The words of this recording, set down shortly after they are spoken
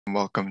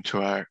Welcome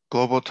to our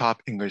Global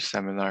Top English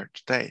Seminar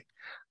today.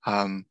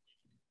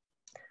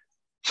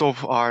 So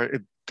far,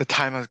 the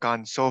time has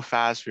gone so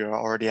fast. We are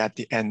already at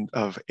the end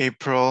of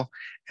April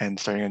and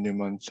starting a new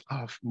month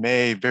of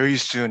May. Very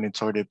soon,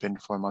 it's already been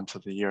 4 months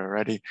of the year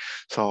already.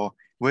 So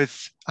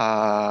with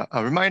a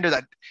reminder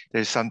that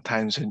there's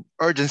sometimes an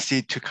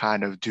urgency to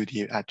kind of do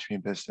the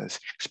Atomy business,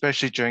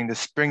 especially during the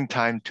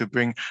springtime, to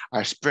bring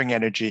our spring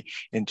energy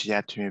into the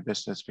Atomy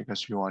business,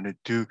 because we want to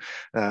do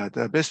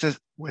the business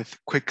with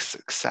quick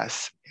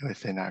success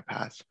within our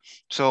path.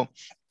 So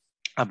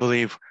I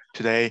believe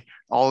today,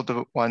 all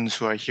the ones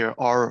who are here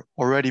are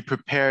already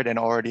prepared and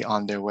already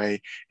on their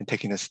way and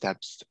taking the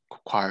steps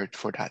required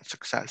for that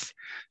success.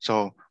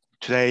 So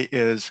today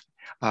is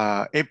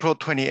April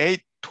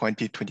 28th,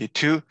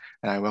 2022,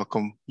 and I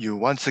welcome you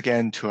once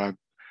again to our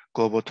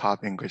Global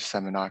Top English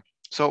Seminar.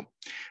 So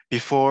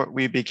before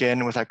we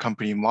begin with our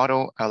company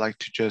model, I'd like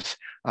to just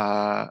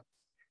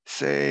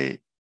say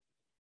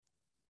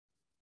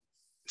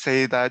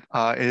that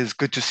it is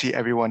good to see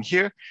everyone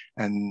here.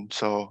 And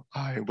so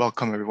I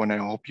welcome everyone,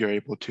 and I hope you're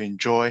able to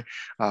enjoy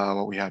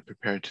what we have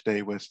prepared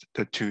today with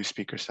the two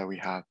speakers that we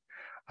have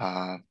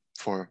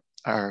for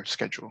our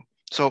schedule.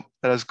 So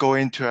let us go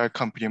into our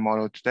company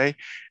model today,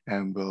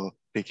 and we'll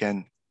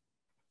begin.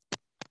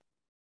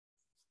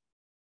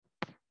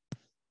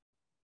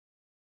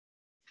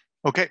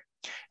 Okay,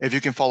 if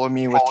you can follow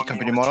me with the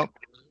company model.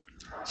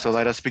 So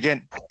let us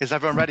begin. Is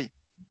everyone ready?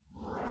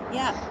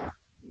 Yeah.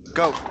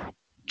 Go.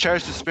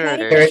 Cherish the spirit,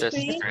 Cherish the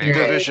the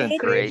spirit, vision,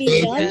 great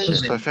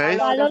vision, the faith,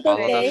 follow the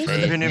faith,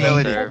 serve in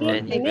humility. serve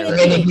in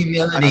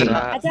humility.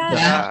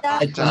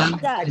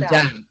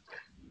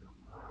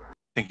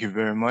 Thank you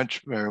very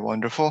much. Very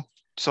wonderful.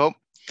 So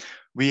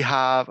we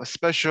have a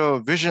special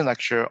vision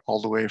lecture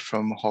all the way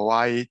from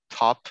Hawaii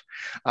Top.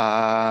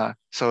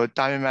 So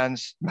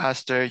Diamond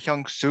Master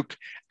Hyunsook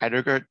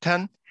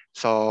Edgerton,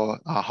 so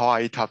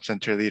Hawaii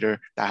TOPCenter leader,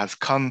 that has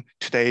come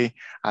today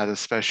as a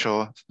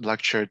special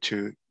lecture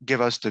to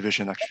give us the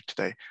vision lecture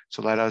today.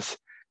 So let us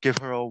give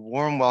her a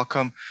warm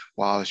welcome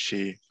while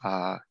she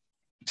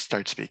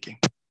starts speaking.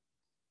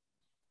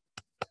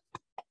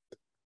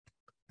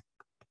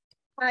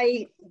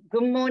 Hi,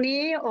 good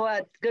morning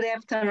or good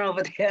afternoon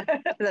over there,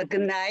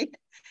 good night.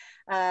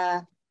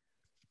 My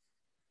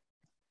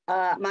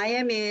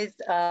name is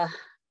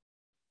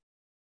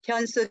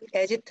Hyunsook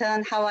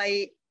Edgerton,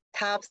 Hawaii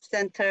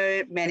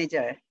TOPCenter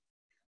manager.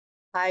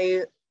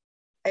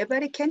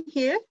 Everybody can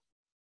hear?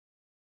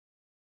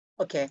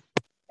 Okay,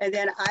 and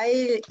then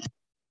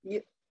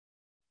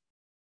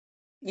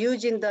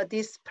using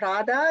this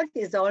product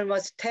is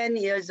almost 10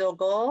 years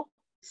ago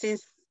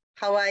since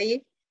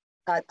Hawaii,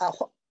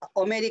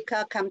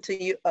 America come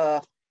to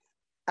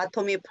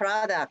Atomy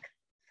product,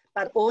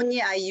 but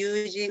only I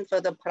using for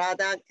the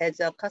product as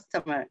a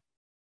customer.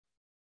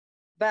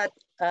 But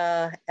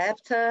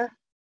after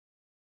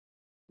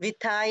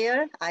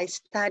retire, I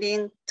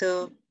starting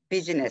to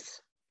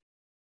business.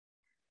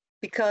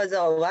 Because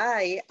of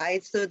why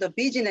I do the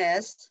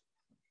business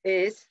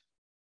is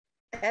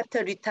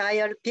after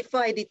retire,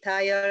 before I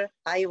retire,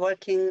 I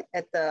working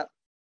at the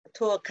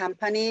tour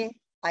company.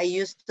 I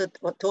used to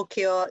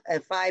Tokyo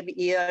 5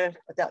 years,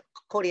 the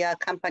Korea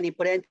company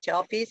branch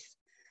office.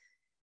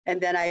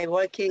 And then I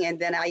working, and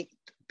then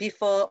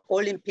before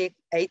Olympic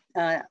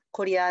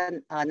Korea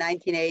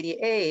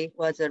 1988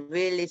 was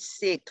really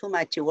sick, too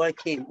much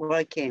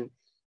working.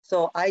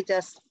 So I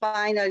just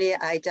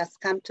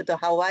come to the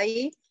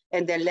Hawaii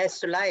and then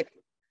less life.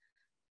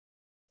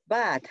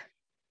 But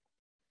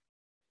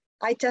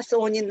I just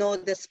only know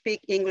the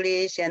speak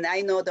English, and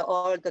I know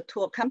all the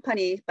tour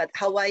company, but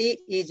Hawaii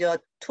is a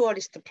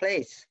tourist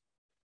place.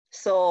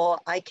 So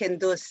I can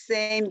do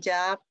same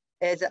job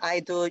as I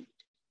do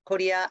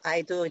Korea,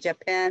 I do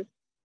Japan,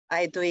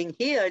 I doing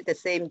here the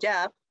same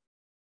job.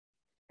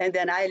 And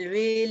then I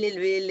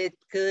really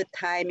good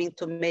timing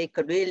to make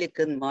really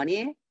good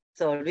money.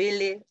 So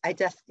really, I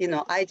just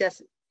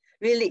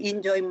really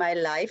enjoy my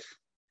life.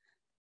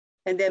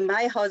 And then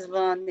my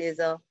husband is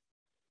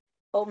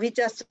we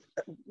just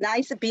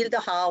nice build a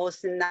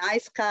house,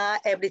 nice car,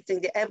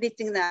 everything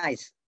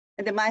nice.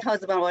 And then my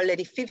husband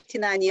already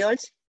 59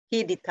 years,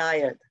 he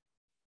retired.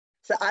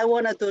 So I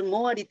want to do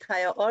more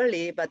retire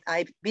early, but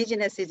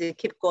businesses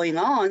keep going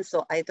on,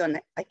 so I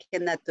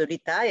cannot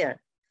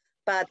retire.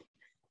 But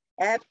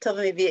after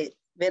maybe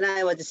when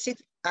I was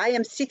I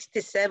am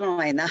 67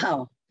 right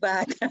now,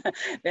 but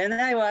when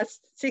I was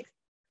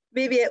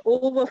maybe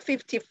over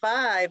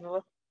 55,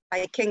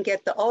 I can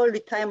get all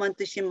retirement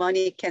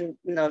money, can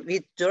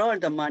withdraw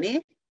the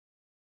money.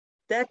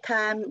 That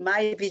time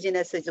my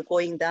business is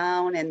going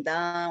down and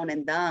down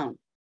and down.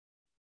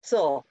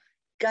 So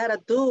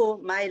gotta do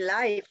my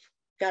life,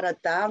 gotta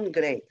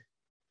downgrade.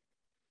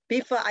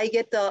 Before I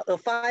get the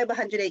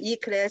 500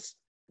 E-Class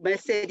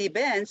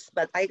Mercedes-Benz,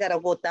 but I gotta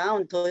go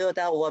down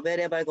Toyota or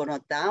wherever I'm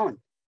gonna down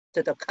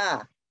to the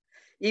car.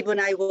 Even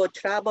I go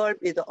travel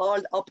with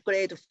all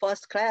upgrade,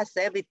 first class,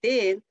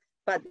 everything,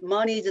 but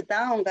money is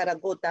down, gotta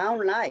go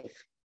down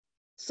life.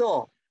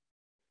 So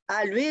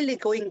I really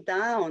going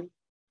down.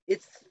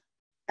 It's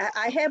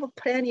I have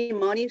plenty of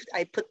money.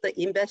 I put the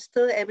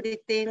investor,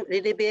 everything, a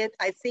little bit.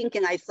 I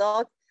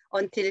thought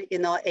until,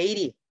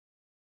 80.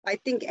 I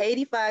think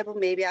 85,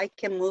 maybe I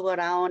can move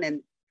around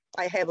and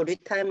I have a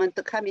retirement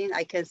coming,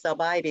 I can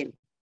survive in.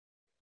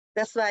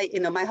 That's why,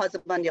 my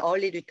husband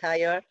early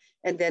retire.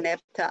 And then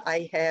after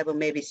I have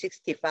maybe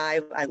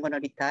 65, I'm gonna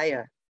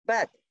retire.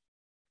 But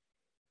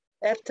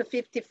after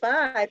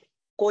 55,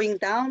 going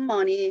down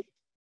money,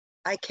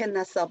 I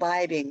cannot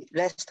surviving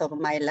rest of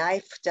my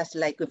life, just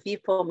like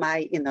before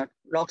my,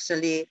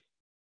 luxury,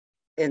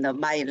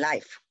 my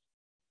life.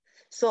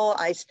 So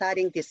I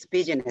starting this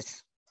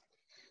business.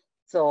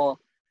 So,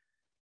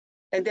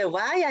 and then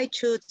why I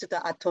choose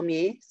the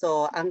Atomy.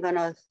 So I'm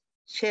gonna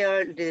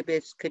share a little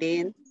bit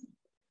screen.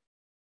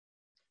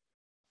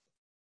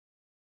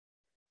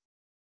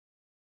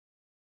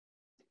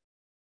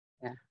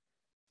 Yeah.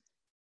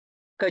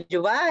 Because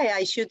why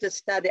I should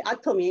study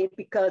Atomy,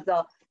 because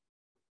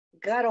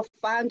gotta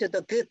find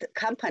the good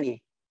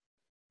company.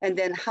 And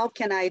then how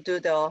can I do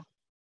the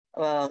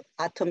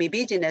Atomy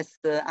business?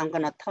 I'm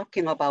gonna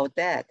talking about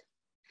that.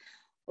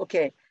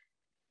 Okay,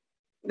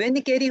 when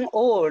getting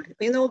old,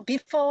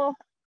 before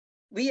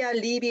we are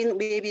living,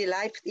 maybe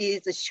life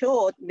is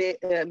short,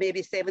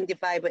 maybe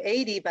 75 or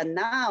 80, but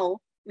now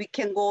we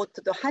can go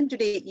to the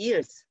 100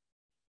 years.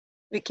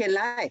 We can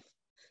live.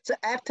 So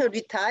after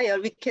retire,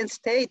 we can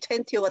stay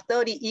 20 or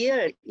 30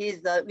 years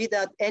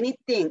without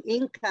anything,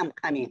 income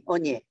coming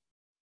on it.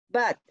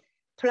 But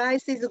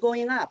price is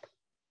going up.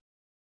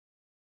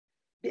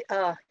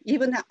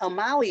 Even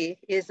Maui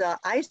is,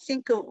 I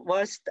think,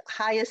 worst,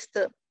 highest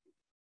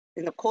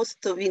cost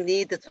we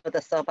need for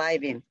the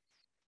surviving.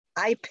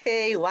 I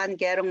pay 1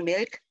 gallon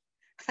milk,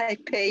 I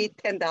pay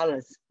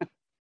 $10.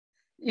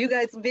 You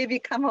guys maybe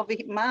come over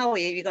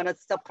Maui, you're gonna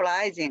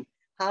surprising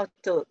how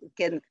to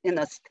get,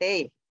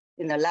 stay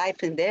in the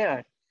life in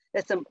there.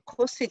 That's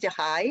cost is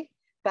high,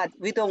 but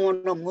we don't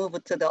want to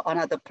move to the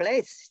another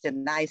place. It's a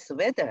nice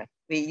weather.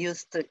 We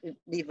used to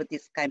live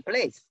this kind of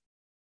place.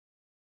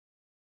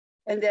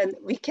 And then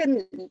we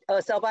can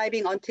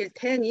surviving until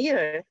 10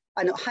 years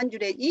and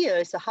 100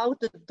 years. How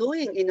to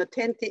doing in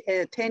 20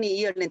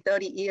 years and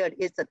 30 years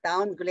is a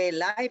downgrade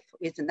life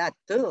is not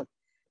good.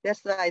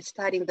 That's why I'm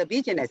starting the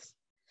business.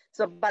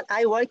 So, but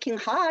I working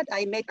hard,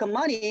 I make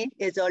money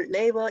is a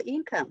labor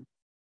income.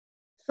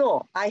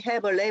 So I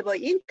have a labor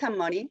income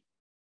money,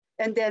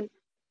 and then,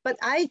 but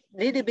I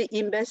little bit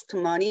invest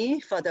money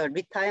for the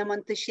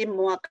retirement ship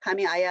more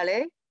coming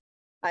IRS,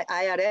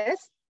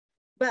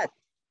 but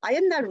I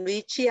am not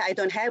rich. I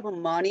don't have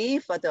money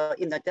for the,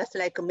 just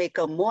like make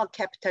a more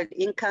capital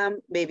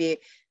income, maybe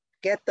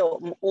get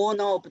the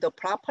owner of the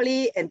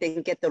property and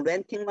then get the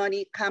renting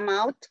money come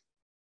out.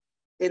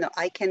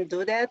 I can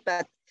do that,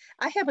 but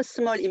I have a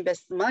small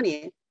invest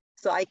money,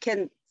 so I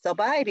can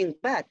surviving,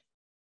 but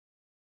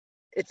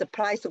it's a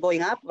price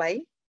going up,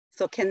 right?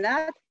 So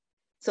cannot,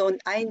 so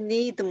I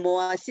need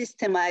more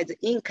systemized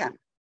income.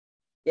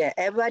 Yeah,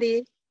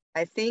 everybody,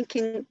 I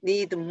thinking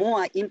need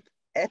more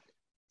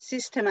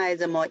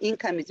systemize more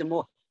income is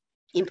more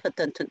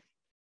important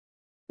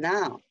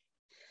now.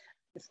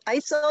 I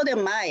saw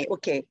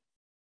that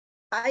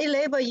I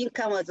labor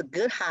income was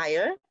good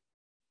higher,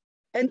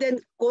 and then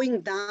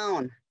going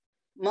down.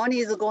 Money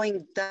is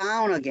going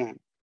down again,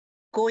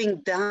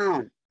 going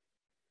down.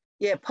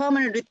 Yeah,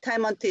 permanent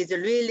retirement is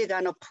really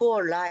gonna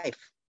poor life.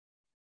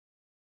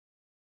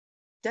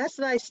 That's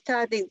why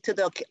starting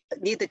to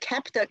need the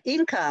capital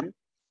income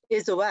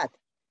is what?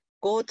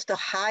 Go to the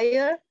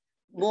higher,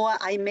 more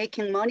I'm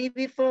making money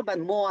before, but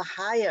more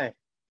higher,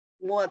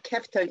 more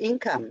capital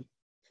income.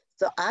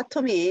 So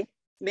Atomy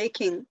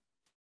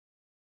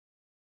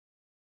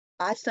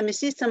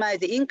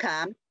systemized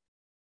income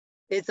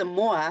is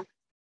more,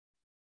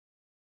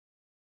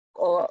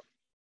 or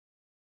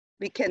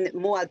we can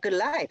more good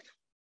life.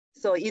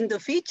 So in the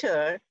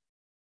future,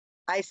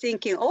 I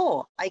thinking,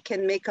 I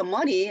can make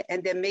money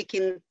and then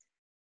making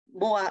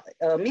more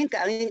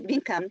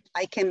income.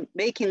 I can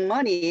making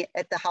money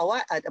at the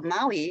Hawaii, at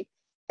Maui.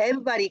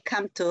 Everybody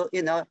come to,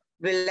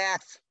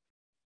 relax,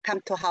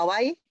 come to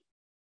Hawaii.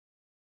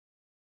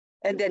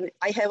 And then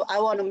I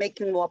want to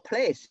making more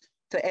place.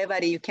 So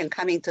everybody, you can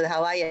come into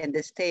Hawaii and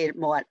stay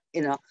more,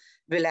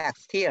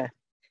 relaxed here.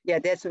 Yeah,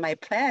 that's my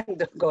plan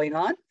going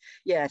on.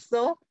 Yeah,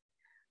 so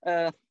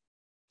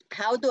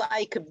how do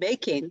I keep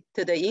making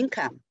to the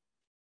income?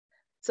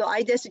 So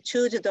I just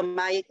choose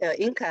my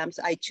incomes.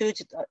 I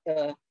choose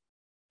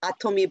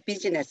Atomy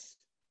business.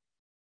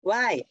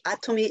 Why?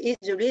 Atomy is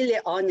really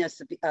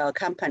honest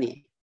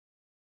company.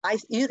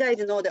 You guys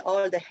know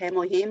all the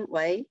hemohim,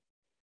 right?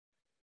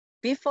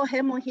 Before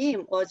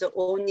hemohim was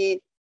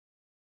only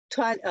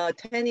 20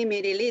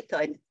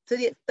 milliliter and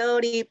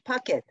 30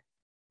 packet,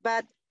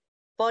 but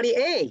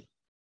 48,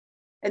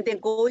 and then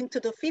going to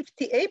the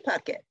 58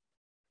 packet.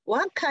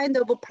 What kind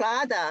of a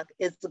product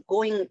is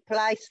going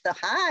priced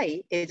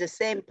high is the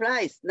same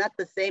price, not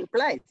the same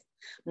price.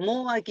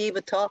 More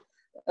give to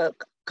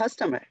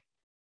customer.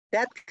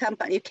 That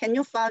company, can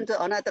you find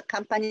another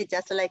company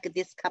just like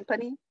this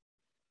company?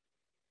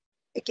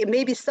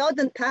 Maybe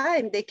certain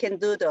time they can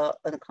do the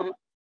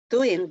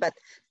doing, but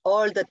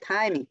all the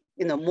time,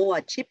 you know, more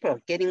cheaper,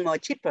 getting more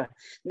cheaper.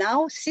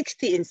 Now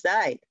 60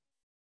 inside.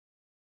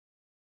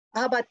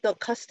 How about the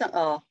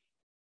custom?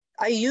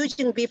 Are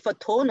using before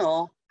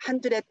toner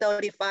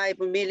 135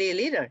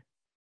 milliliter,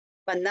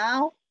 but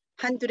now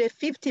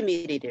 150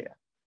 milliliter.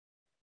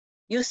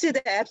 You see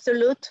the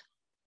absolute.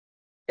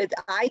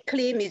 Eye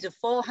cream is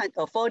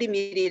 40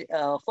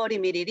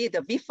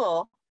 milliliter.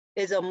 Before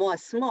is a more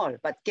small,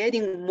 but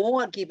getting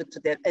more given to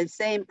them and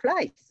same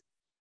price.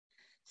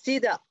 See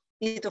the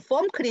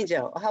foam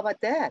cleanser. How about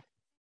that?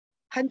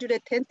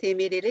 120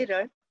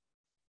 milliliter.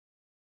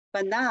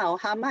 But now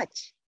how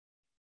much?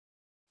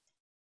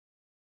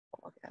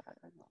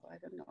 I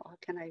don't know. How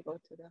can I go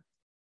to the?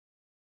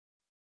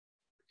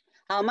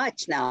 How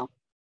much now?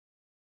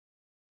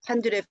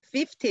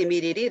 150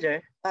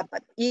 milliliter,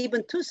 but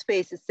even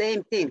toothpaste,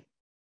 same thing.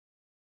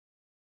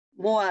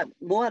 More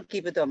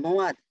give it a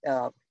more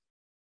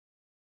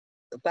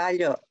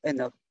value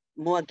and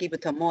more give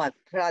it a more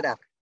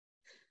product.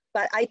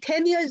 But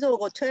 10 years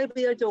ago, 12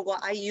 years ago,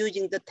 I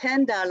using the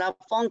 $10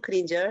 foam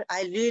cleanser.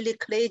 I really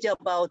crazy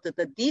about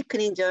the deep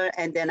cleanser,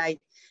 and then I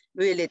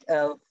really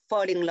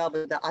fall in love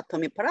with the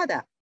Atomy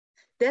product.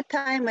 That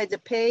time I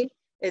pay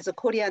as a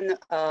Korean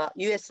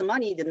US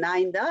money, the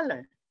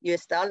 $9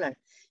 US dollar.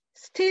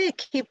 Still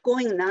keep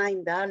going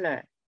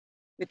 $9.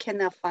 You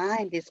cannot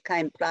find this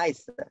kind of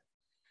price.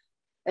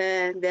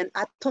 And then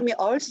Atomy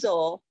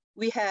also,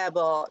 we have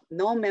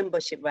no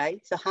membership,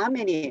 right? So how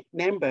many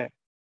members?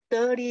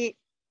 3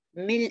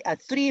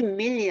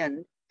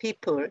 million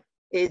people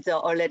is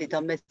already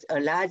domestic.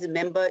 A large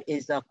member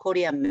is a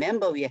Korean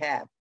member we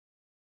have.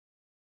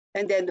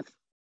 And then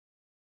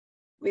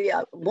we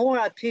are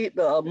more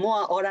people,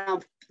 more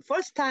around,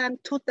 first time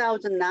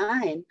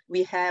 2009,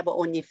 we have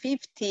only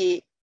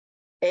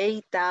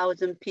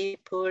 58,000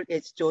 people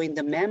is joined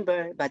the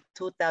member, but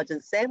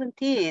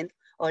 2017,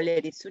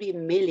 already 3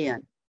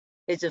 million.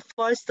 It's the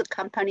first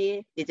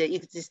company, it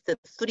existed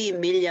 3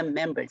 million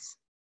members.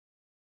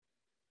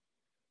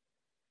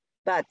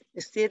 But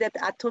you see that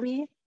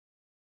Atomy,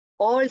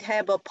 all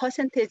have a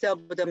percentage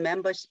of the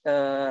members,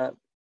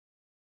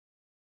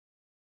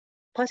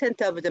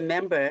 percent of the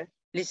member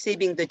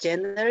receiving the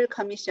general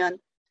commission.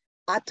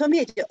 Atomy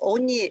is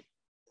only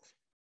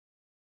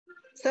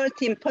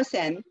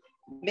 13%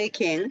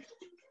 making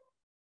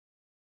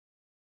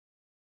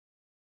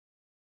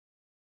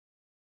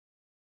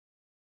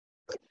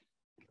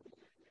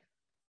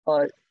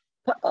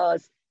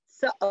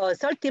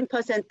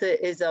 13%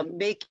 is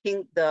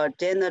making the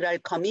general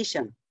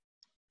commission.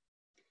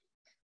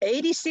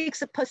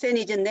 86%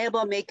 is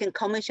never making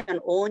commission,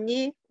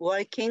 only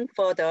working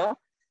for the,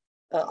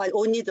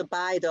 only to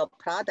buy the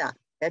product.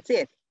 That's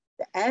it.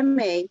 The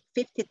MA,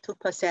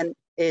 52%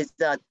 is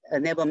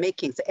never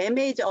making. So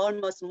MA is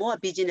almost more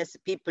business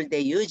people they're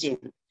using.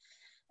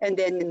 And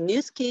then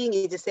New Skin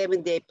is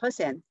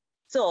 78%.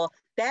 So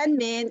that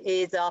means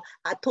is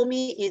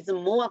Atomy is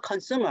more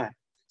consumer.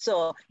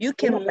 So you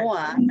can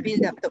more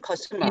build up the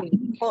customer.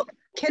 Oh,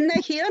 can I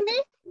hear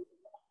me?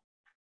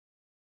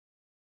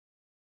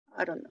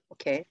 I don't know,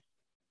 okay.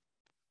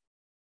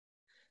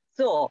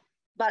 So,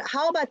 but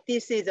how about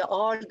this is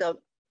all the,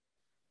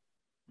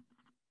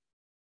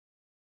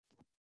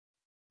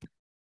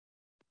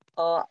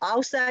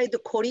 outside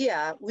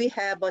Korea, we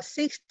have a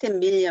 60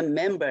 million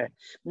member.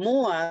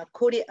 More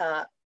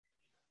Korea,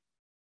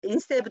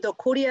 instead of the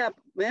Korea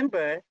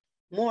member,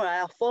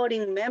 more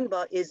foreign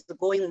member is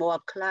going more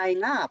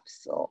climbing up.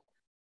 So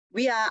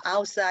we are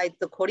outside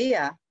the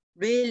Korea,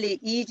 really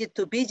easy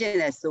to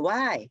business.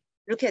 Why?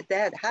 Look at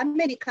that. How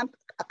many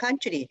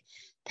countries?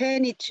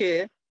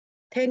 22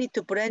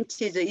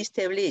 branches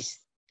established.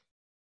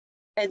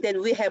 And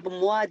then we have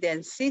more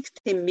than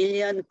 60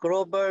 million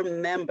global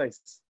members.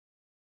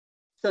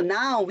 So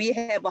now we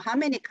have how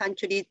many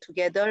countries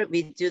together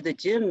we do the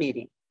Zoom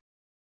meeting?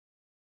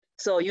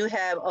 So you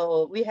have,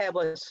 we have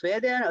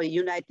Sweden or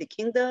United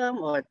Kingdom,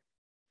 or,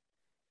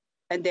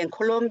 and then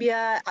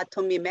Colombia,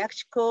 Atomy,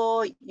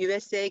 Mexico,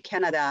 USA,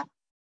 Canada.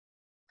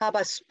 How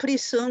about pretty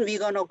soon we're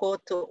gonna go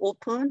to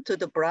open to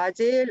the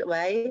Brazil,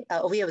 right?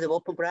 We have the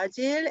open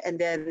Brazil, and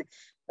then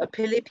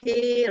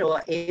Philippines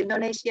or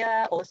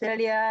Indonesia,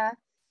 Australia,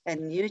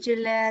 and New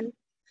Zealand.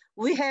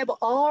 We have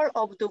all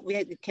of the,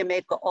 we can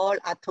make all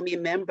Atomy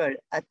member,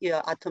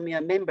 Atomy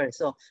members.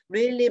 So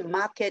really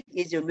market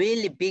is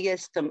really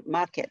biggest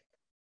market.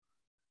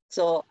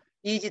 So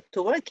easy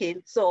to work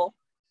in. So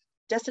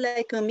just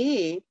like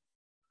me,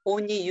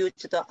 only use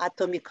the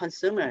Atomy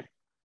consumer.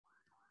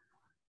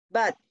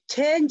 But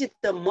change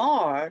the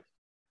mall,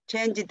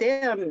 change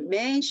their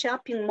main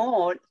shopping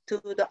mall to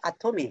the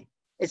Atomy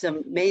is a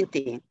main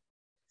thing.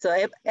 So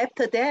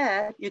after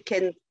that, you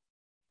can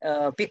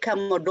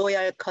become a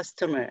loyal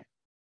customer,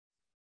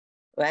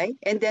 right?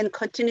 And then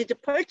continue to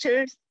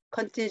purchase,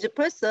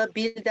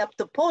 build up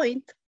the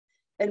point,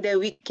 and then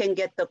we can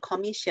get the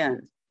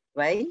commission,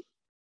 right?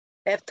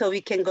 After we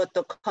can get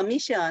the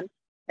commission,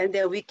 and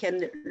then we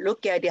can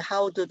look at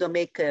how to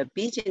make a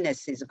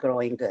business is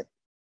growing good.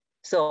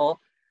 So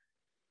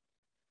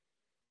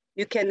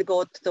you can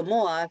go to the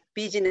more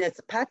business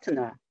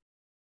partner.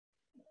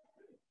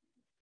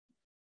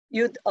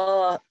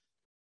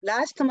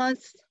 Last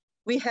month,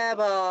 we have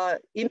a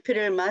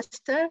Imperial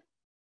Master.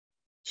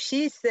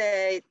 She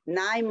said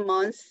 9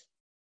 months.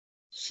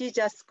 She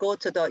just go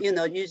to the,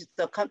 use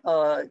the,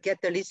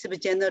 get the receive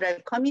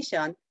general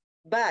commission,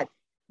 but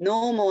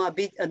no more,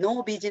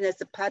 no business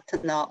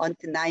partner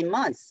until 9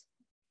 months.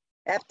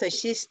 After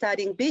she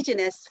starting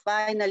business,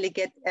 finally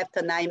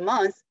after 9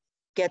 months,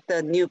 get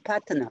the new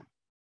partner.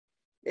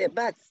 Yeah,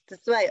 but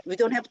that's why we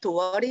don't have to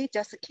worry,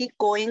 just keep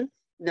going,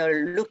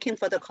 looking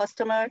for the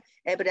customer,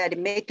 everybody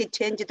make it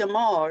change the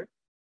more.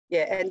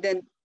 Yeah, and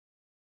then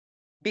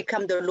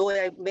become the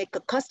loyal, make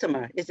a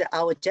customer is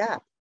our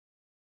job.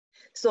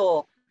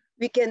 So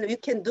we can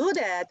do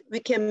that. We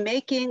can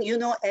making,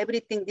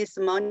 everything, this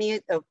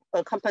money, a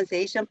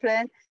compensation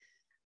plan.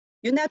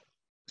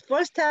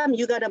 First time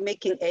you gotta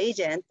making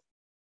agent,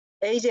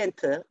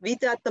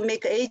 without the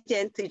make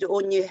agent, you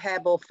only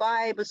have a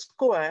 5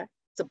 score.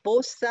 So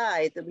both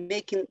sides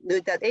making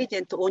that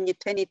agent only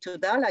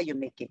 $22 you're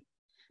making.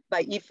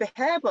 But if you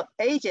have an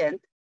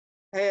agent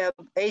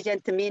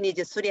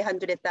means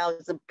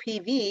 300,000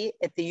 PV,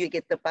 if you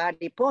get the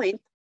body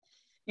point,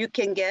 you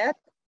can get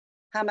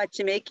how much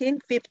you're making?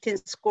 15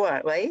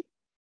 score, right?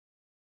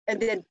 And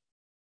then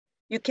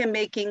you can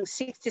making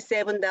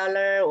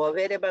 $67 or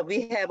whatever.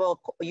 We have a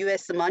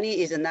US money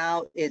is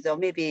now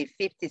maybe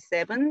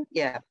 57.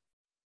 Yeah,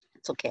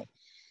 it's okay.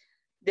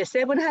 The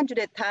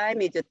 700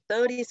 time is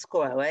 30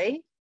 score,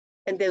 right?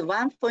 And then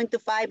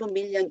 1.5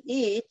 million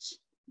each,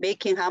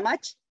 making how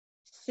much?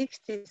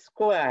 60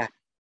 score.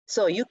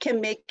 So you can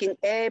making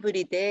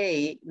every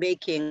day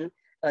making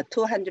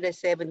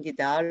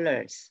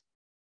 $270.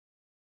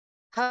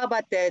 How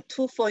about the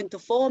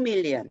 2.4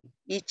 million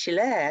each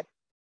leg?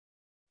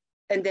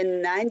 And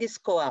then 90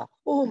 score.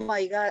 Oh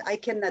my God, I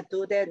cannot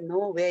do that.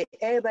 No way.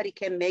 Everybody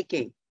can make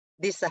it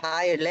this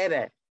higher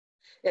level.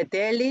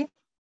 Daily,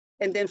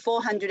 and then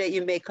 400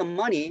 you make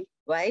money,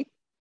 right?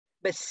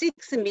 But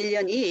 6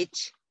 million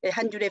each,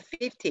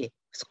 150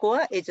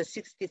 score is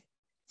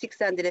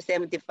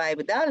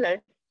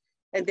 $675.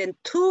 And then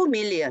 2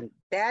 million,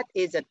 that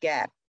is a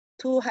gap.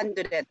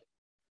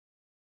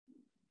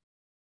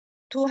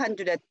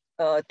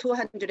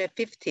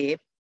 250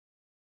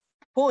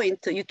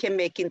 point, you can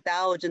make in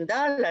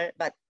 $1,000,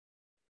 but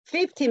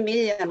 50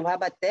 million, what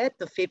about that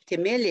to 50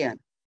 million,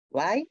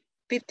 right?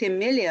 50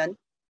 million,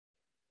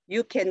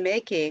 you can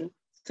making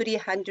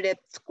 300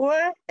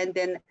 score and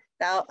then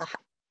a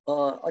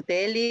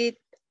daily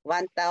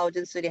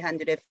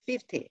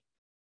 1,350.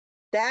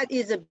 That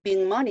is a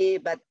big money,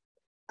 but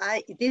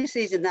this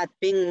is not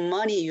big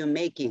money you're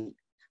making.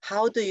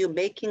 How do you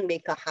make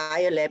a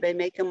higher level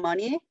making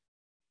money?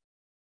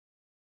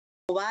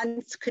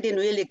 One screen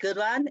really good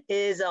one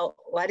is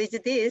what is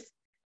this?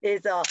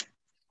 Is how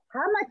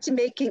much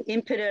making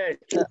Imperial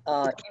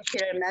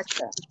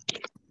Master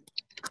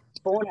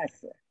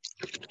bonus.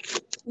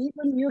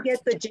 Even you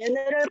get the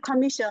general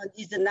commission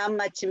is not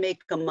much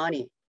make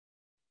money.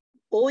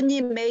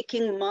 Only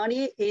making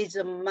money is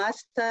a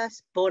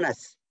master's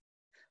bonus.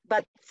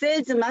 But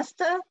sales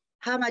master,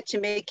 how much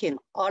making?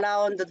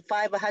 Around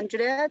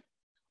 500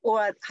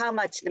 or how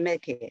much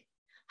making?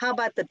 How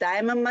about the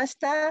diamond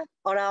master?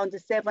 Around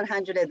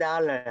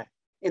 $700,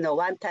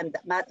 one-time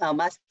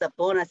master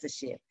bonus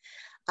ship.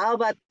 How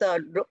about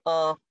the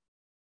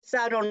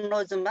Saron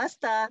Rose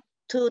master?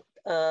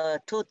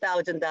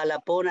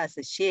 $2,000 bonus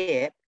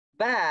ship.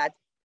 But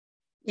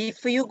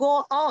if you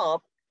go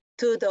up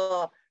to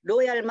the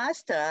Royal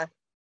Master,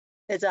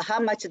 is how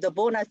much the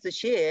bonus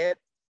ship?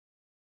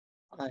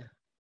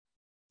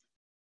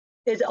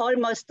 It's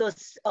almost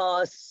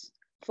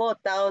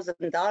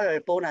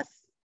 $4,000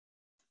 bonus.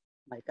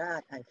 My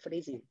God, I'm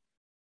freezing.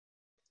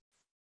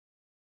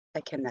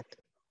 I cannot.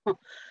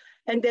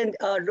 And then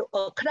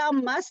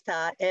Crown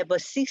Master have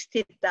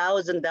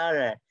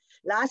 $60,000.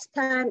 Last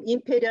time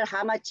Imperial,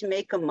 how much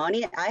make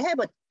money? I have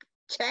a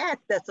chat,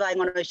 that's why I'm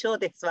gonna show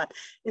this one.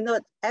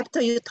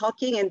 After you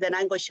talking and then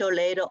I'm gonna show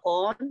later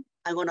on,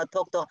 I'm gonna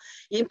talk to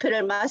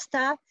Imperial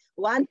Master.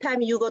 One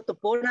time you got the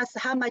bonus,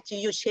 how much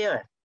you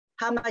share?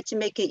 How much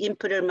make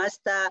Imperial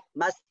Master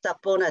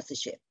bonus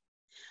share?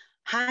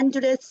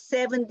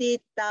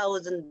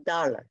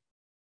 $170,000.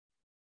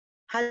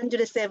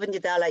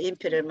 $170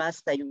 Imperial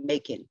Master you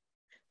making.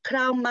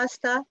 Crown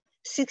Master,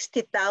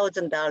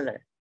 $60,000.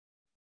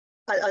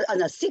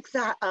 No,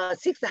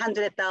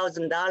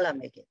 $600,000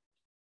 making.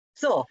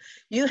 So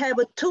you have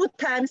 2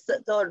 times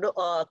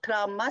the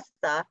Crown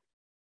Master,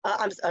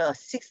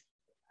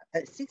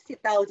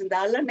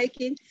 $60,000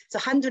 making. So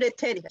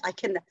 120. I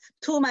cannot,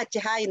 too much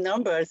high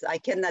numbers. I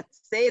cannot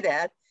say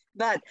that.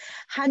 But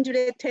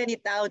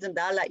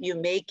 $120,000 you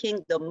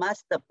making the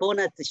master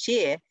bonus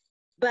share.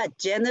 But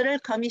general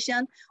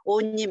commission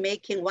only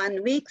making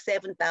 1 week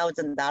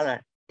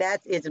 $7,000.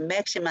 That is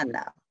maximum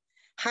now.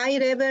 High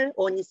level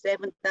only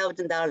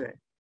 $7,000,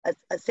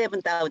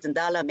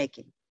 $7,000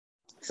 making.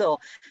 So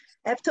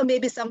after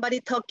maybe somebody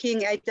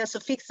talking, I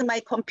just fix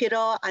my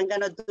computer. I'm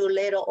gonna do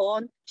later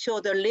on, show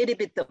the little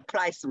bit the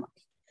price.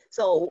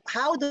 So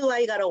how do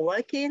I gotta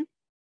working?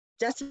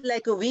 Just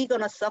like we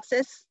gonna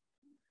success,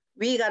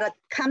 we gotta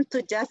come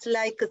to just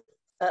like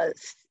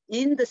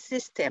in the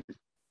system.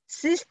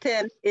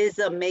 System is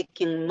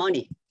making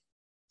money,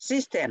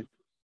 system.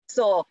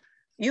 So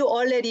you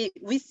already,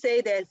 we say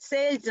that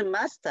sales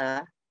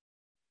master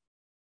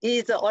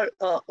is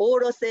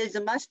oral sales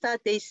master,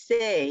 they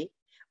say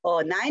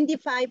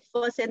 95%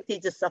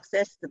 is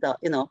success,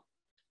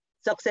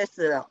 success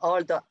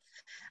all the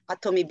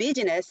atomic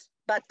business.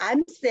 But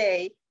I'm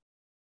saying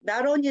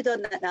not only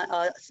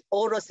the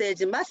oral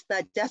sales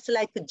master, just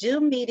like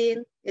Zoom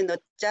meeting,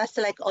 just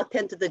like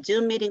attend to the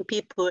Zoom meeting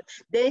people,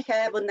 they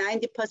have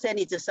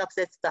 90% is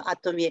success the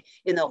atomic,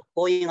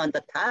 going on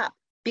the top.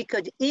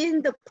 Because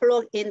in the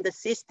plug in the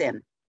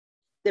system,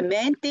 the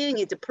main thing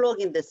is to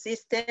plug in the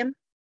system.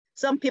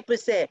 Some people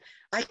say,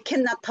 I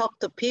cannot talk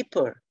to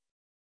people.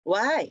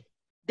 Why?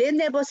 They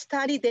never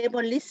study, they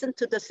never listen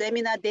to the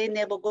seminar, they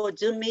never go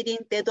Zoom meeting,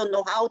 they don't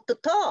know how to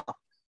talk.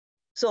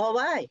 So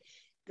why?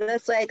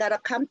 That's why I gotta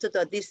come to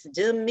this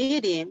Zoom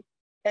meeting,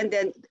 and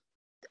then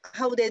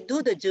how they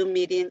do the Zoom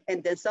meeting,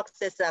 and then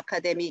Success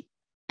Academy,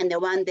 and the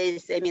one-day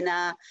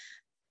seminar,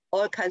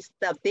 all kinds of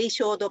stuff. They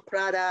show the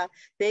product,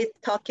 they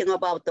talking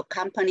about the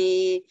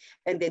company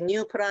and the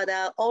new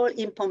product, all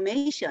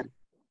information.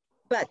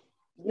 But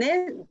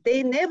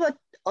they never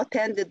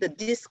attended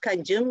this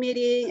kind of Zoom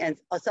meeting and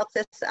a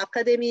Success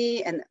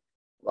Academy and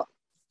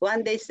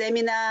one-day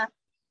seminar.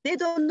 They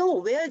don't know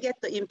where to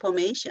get the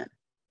information.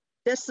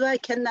 That's why I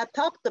cannot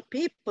talk to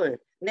people,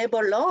 never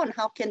learn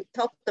how can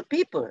talk to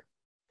people.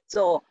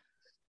 So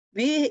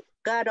we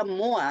got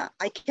more.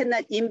 I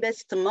cannot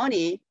invest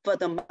money for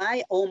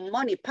my own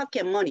money,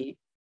 pocket money.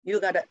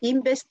 You gotta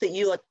invest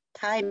your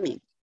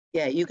timing.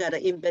 Yeah, you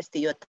gotta invest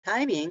your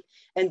timing,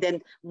 and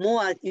then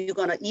more you're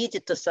gonna easy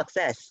to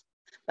success.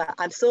 But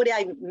I'm sorry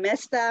I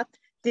messed up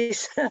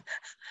this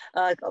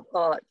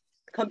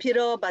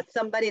computer, but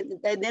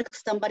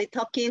next somebody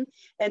talking,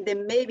 and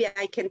then maybe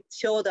I can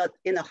show that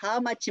how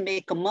much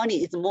make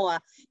money is more.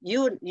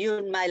 You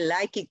might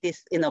like it,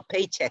 this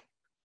paycheck.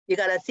 You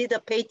gotta see the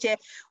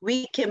paycheck.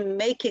 We can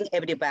making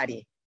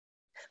everybody.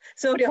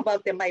 Sorry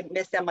about that, my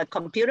mess up my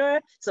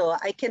computer. So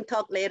I can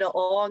talk later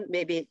on.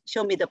 Maybe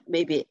show me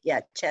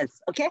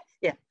chance. Okay,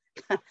 yeah.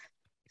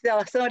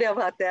 So sorry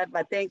about that,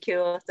 but thank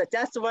you. So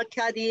just work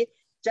hard.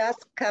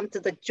 Just come to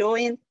the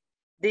join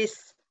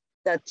this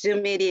the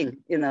Zoom meeting.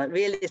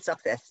 Really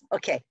success.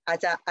 Okay,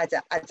 aja,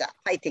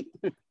 fighting.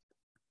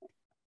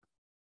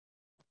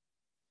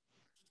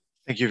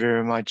 Thank you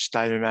very much,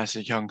 Diamond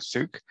Master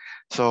Hyunsook.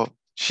 So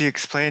she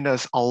explained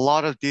us a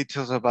lot of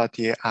details about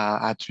the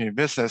Atomy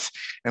business,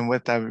 and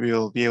with that,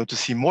 we'll be able to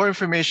see more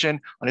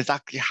information on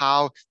exactly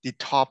how the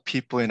top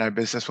people in our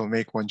business will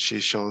make when she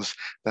shows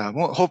the.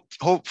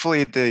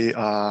 Hopefully,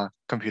 the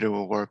computer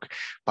will work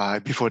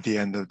before the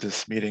end of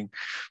this meeting.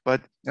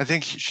 But I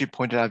think she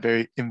pointed out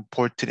very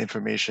important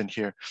information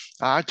here.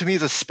 Atomy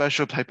is a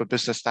special type of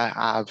business that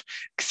have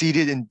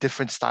exceeded in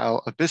different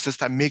style of business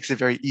that makes it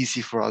very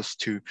easy for us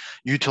to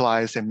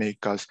utilize and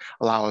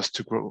allow us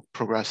to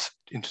progress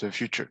into the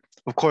future.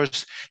 Of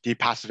course, the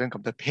passive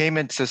income, the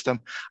payment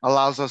system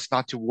allows us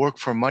not to work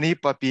for money,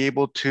 but be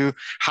able to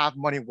have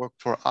money work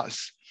for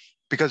us,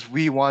 because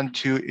we want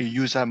to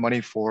use that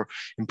money for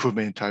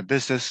improvement into our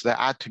business so that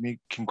Atomy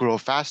can grow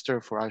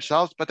faster for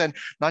ourselves. But then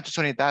not just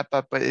only that,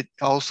 but it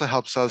also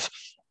helps us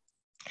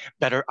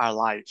better our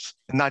lives,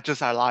 and not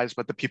just our lives,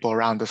 but the people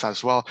around us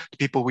as well, the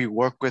people we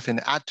work with in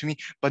Atomy,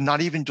 but not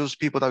even just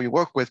people that we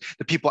work with,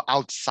 the people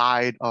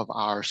outside of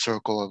our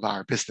circle of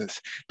our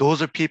business.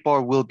 Those are people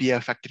who will be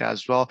affected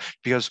as well,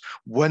 because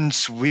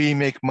once we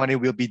make money,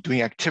 we'll be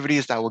doing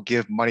activities that will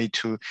give money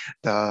to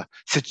the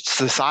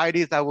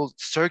societies that will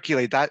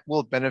circulate, that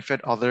will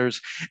benefit others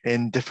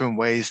in different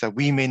ways that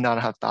we may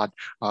not have thought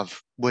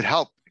of would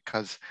help,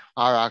 because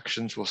our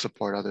actions will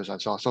support others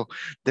as well. So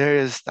there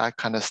is that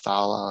kind of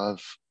style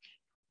of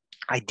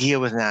idea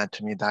with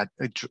Atomy that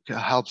it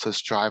helps us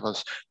drive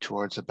us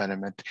towards a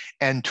betterment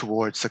and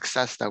towards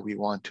success that we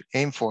want to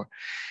aim for.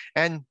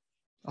 And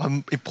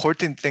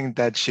important thing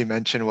that she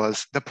mentioned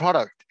was the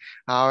product.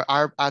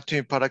 Our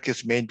Atomy product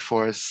is made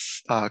for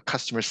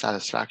customer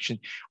satisfaction,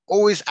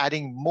 always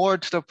adding more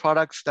to the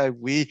products that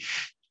we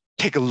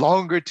take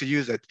longer to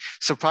use it.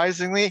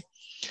 Surprisingly,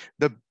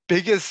 the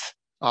biggest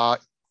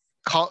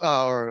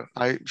or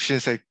I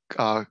shouldn't say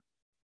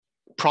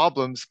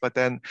problems, but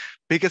then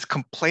biggest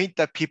complaint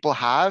that people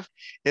have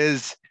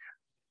is,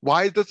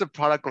 why does the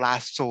product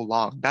last so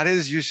long? That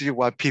is usually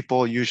what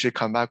people usually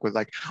come back with,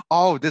 like,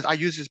 oh, I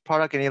use this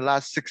product and it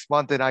lasts 6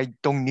 months and I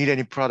don't need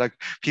any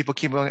product. People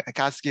keep on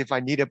asking if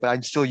I need it, but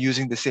I'm still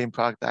using the same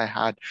product that I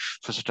had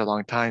for such a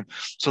long time.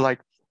 So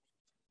like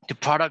the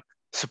product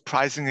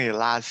surprisingly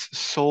lasts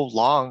so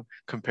long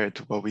compared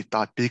to what we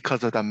thought,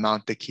 because of the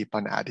amount they keep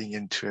on adding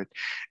into it.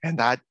 And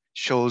that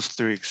shows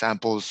through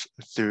examples,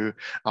 through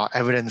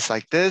evidence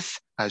like this,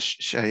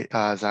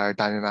 as our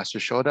Diamond Master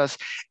showed us,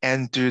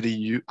 and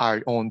through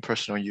our own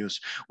personal use.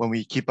 When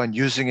we keep on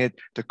using it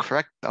the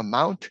correct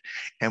amount,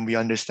 and we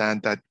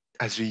understand that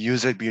as we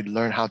use it, we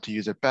learn how to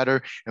use it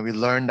better, and we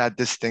learn that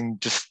this thing,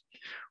 just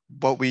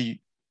what we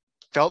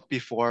felt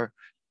before,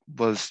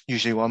 was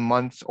usually 1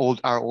 month,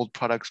 our old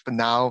products, but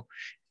now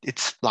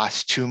it's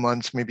lasts 2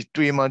 months, maybe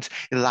 3 months,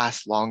 it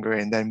lasts longer,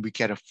 and then we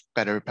get a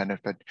better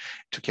benefit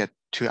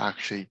to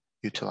actually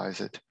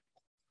utilize it.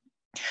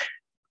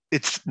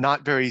 It's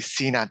not very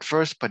seen at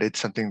first, but it's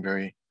something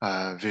very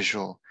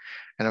visual.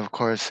 And of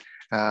course,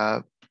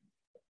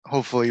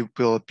 hopefully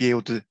we'll be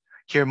able to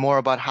hear more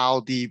about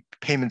how the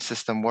payment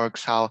system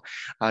works, how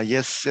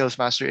yes, Sales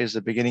Master is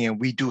the beginning, and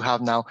we do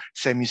have now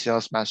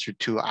Semi-Sales Master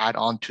to add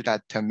on to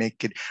that to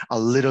make it a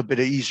little bit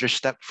easier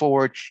step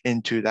forward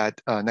into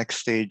that next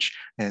stage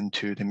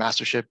into the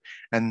mastership.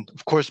 And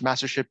of course,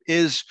 mastership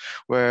is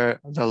where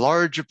the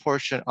larger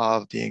portion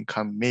of the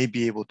income may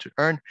be able to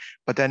earn,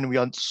 but then we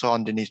also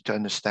need to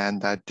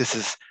understand that this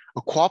is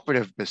a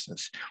cooperative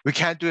business. We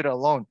can't do it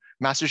alone.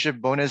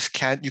 Mastership bonus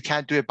you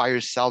can't do it by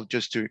yourself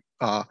just to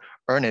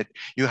earn it.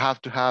 You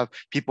have to have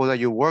people that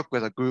you work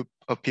with, a group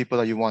of people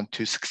that you want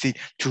to succeed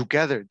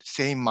together,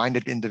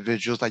 same-minded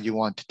individuals that you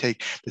want to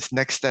take this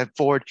next step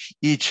forward,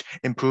 each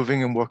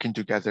improving and working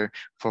together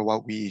for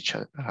what we each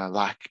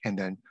lack, and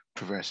then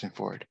progressing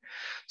forward.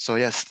 So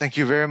yes, thank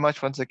you very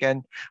much once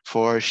again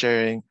for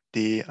sharing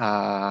the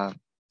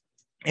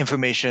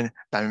information,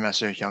 Diamond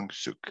Master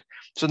Hyunsook.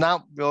 So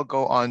now we'll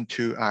go on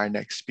to our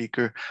next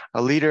speaker,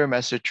 a leader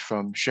message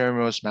from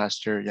Shermos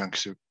Master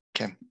Hyunsook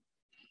Kim.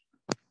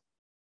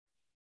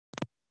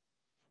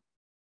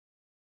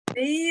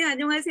 네,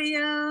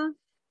 안녕하세요.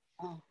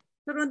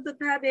 토론토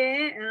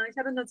탑의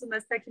샤론 노트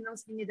마스터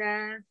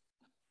김영수입니다.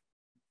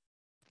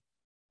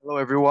 Hello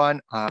everyone,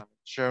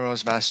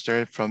 Shermos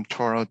Master from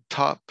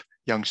TOP,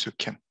 Hyunsook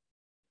Kim.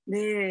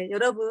 네,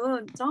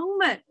 여러분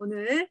정말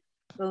오늘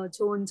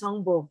좋은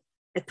정보,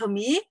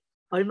 애터미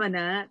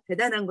얼마나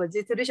대단한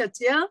건지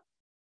들으셨지요?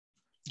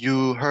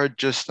 You heard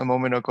just a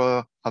moment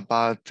ago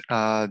about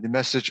the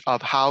message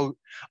of how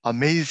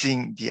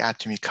amazing the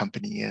Atomy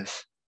company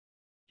is.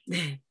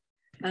 네,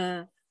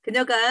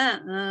 그녀가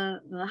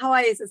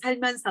하와이에서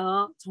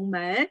살면서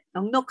정말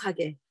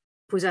넉넉하게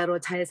부자로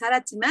잘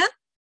살았지만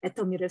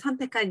애터미를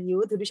선택한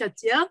이유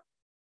들으셨지요?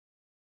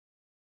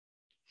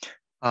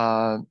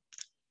 While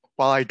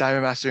our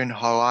Diamond Master in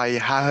Hawaii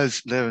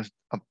has lived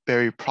a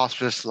very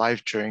prosperous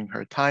life during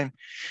her time,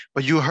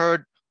 but you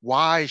heard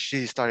why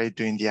she started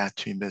doing the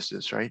Atomy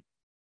business, right?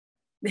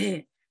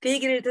 네, 그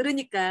얘기를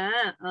들으니까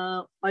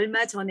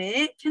얼마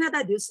전에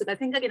캐나다 뉴스가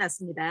생각이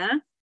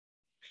났습니다.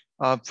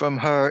 From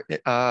her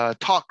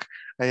talk,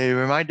 it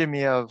reminded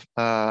me of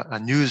a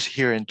news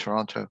here in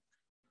Toronto.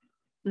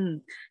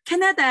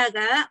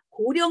 캐나다가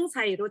고령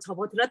사회로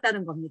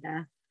접어들었다는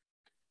겁니다.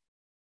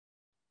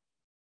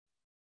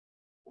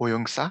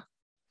 고령사?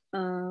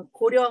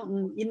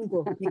 고령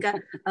인구. 그러니까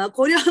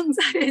고령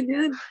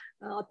사회는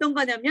어떤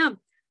거냐면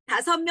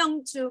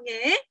 5명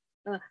중에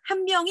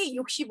 1명이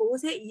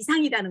 65세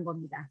이상이라는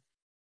겁니다.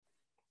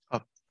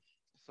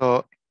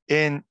 So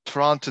in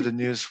Toronto, the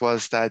news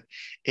was that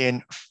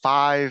in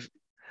 1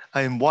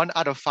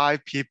 out of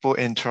 5 people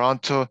in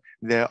Toronto,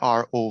 there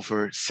are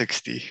over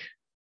 60.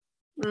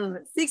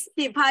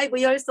 65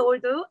 years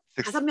old,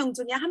 5명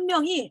중에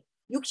 1명이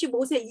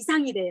 65세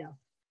이상이래요.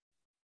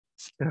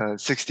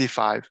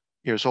 65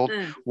 years old.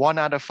 1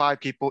 out of 5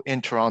 people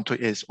in Toronto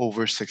is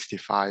over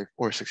 65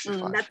 or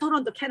 65. 나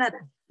토론토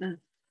캐나다.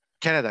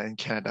 Canada, in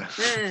Canada.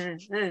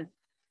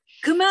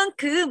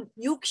 그만큼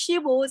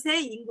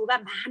 65세 인구가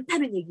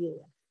많다는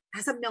얘기예요.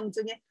 5명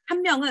중에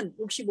 1명은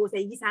 65세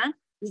이상.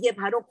 이게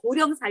바로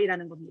고령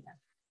사회라는 겁니다.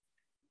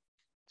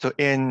 So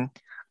in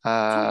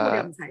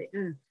초고령 사회.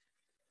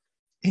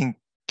 in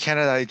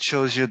Canada, it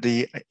shows you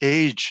the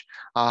age,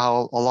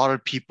 how a lot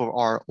of people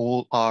are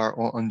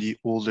on the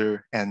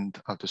older end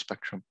of the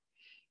spectrum.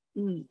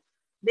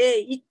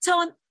 네,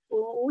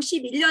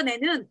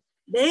 2051년에는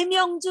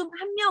 4명 중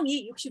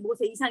 1명이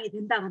 65세 이상이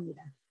된다고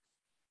합니다.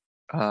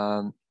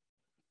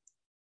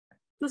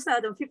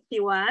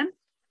 2051.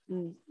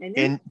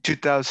 In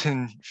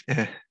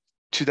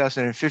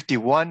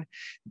 2051,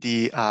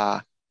 the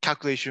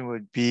calculation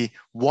would be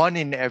 1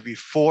 in every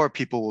 4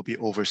 people will be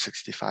over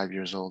 65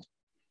 years old.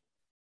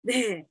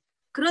 네,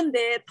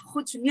 그런데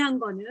더 중요한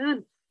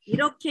거는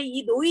이렇게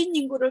이 노인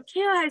인구를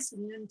케어할 수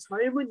있는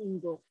젊은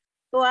인구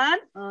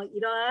또한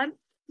이러한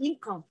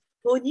인컴,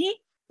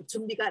 돈이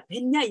준비가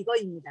됐냐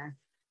이거입니다.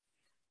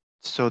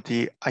 So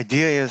the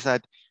idea is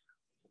that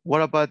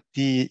what about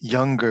the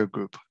younger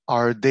group?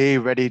 Are they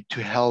ready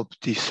to help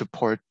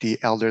support the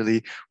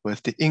elderly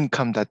with the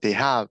income that they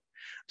have?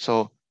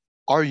 So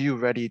are you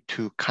ready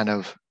to kind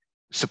of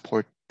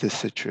support this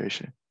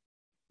situation?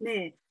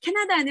 네,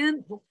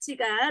 캐나다는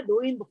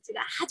노인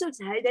복지가 아주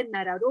잘 된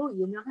나라로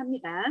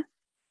유명합니다.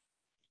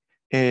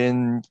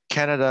 In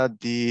Canada,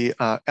 the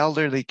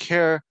elderly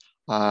care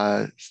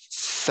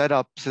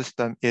setup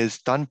system is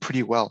done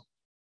pretty well.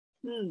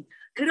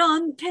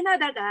 그런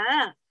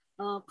캐나다가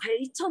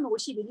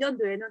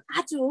 2051년도에는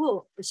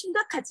아주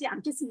심각하지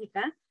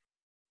않겠습니까?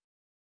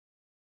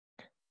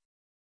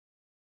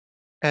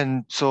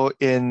 And so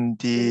in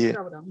the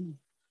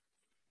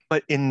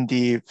but in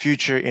the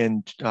future,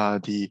 in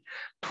the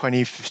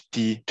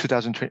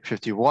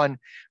 2051,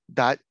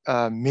 that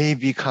may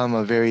become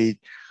a very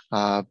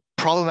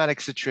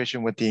problematic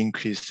situation with the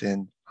increase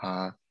in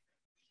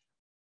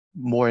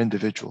more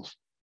individuals.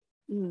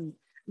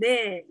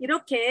 네,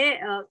 이렇게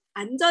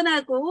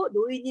안전하고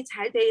노인이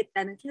잘 돼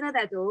있다는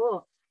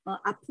캐나다도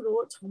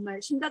앞으로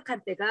정말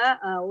심각한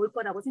때가 올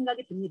거라고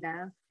생각이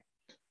듭니다.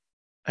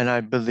 And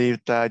I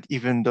believe that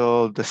even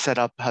though the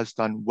setup has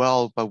done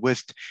well, but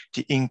with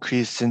the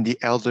increase in the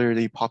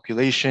elderly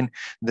population,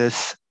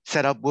 this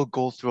setup will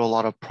go through a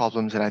lot of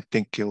problems, and I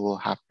think it will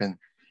happen.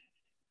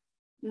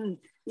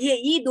 예,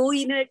 이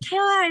노인을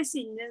케어할 수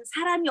있는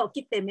사람이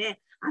없기 때문에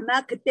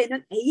아마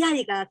그때는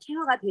AI가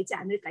케어가 되지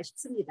않을까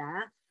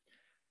싶습니다.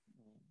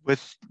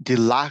 With the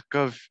lack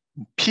of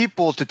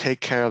people to take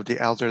care of the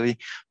elderly,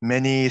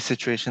 many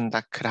situations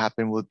that could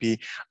happen would be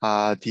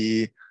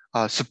the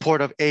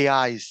support of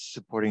AIs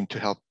supporting to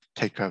help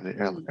take care of the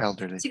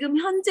elderly. 지금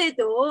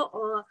현재도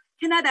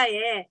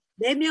캐나다에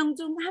 4명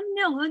중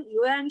 1명은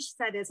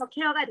요양시설에서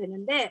케어가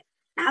되는데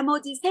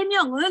나머지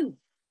 3명은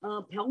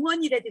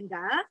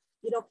병원이라든가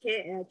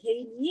이렇게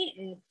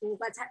개인이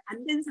보호가 잘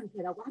안 된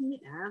상태라고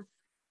합니다.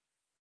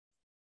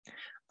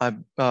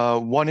 1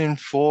 in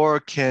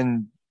 4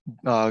 can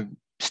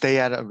stay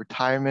at a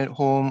retirement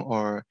home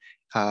or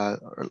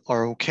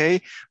are okay,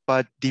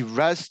 but the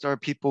rest are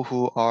people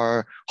who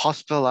are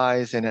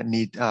hospitalized and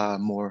need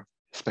more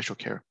special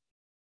care.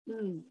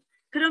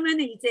 그러면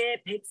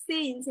이제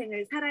 100세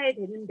인생을 살아야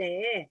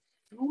되는데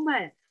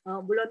정말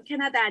물론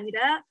캐나다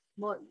아니라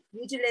뭐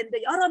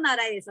뉴질랜드 여러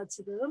나라에서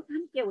지금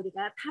함께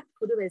우리가 탑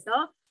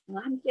그룹에서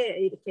함께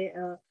이렇게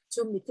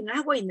줌 미팅을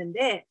하고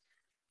있는데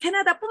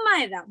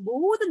캐나다뿐만 아니라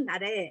모든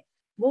나라에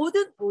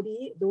모든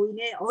우리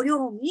노인의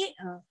어려움이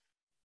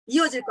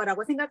이어질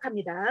거라고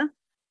생각합니다.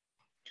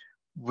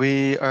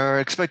 We are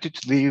expected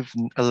to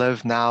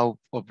live now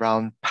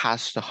around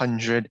past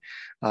 100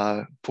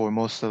 for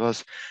most of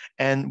us.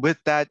 And with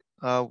that,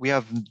 we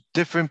have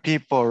different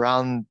people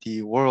around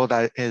the world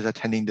that is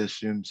attending this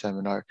Zoom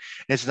seminar.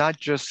 It's not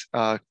just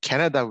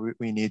Canada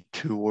we need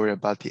to worry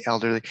about the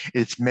elderly.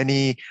 It's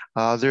many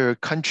other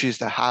countries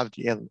that have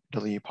the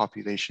elderly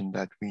population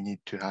that we need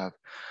to have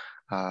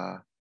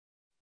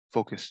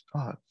focus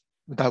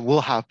that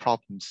will have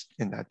problems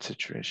in that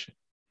situation.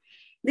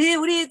 네,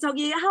 우리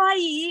저기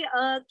하와이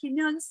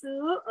김현수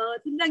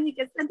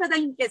팀장님께서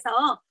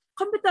센터장님께서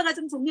컴퓨터가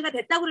좀 정리가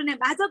됐다고 그러네.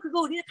 맞아, 그거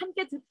우리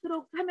함께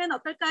듣도록 하면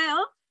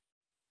어떨까요?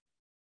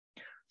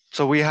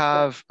 So we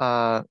have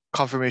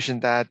confirmation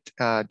that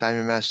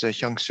Diamond Master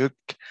Hyunsook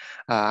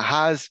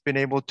has been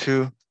able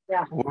to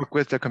work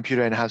with the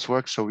computer and has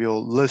worked. So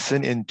we'll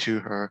listen into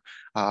her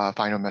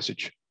final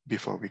message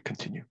before we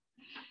continue.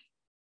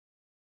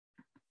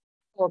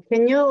 Oh,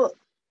 can you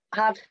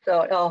have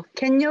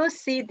can you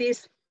see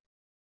this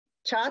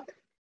chart?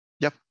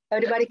 Yep.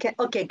 Everybody can.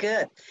 Okay,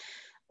 good.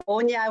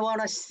 Only I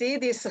want to see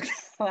this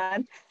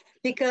one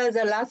because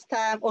the last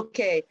time,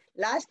 okay,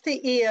 last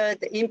year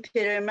the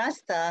Imperial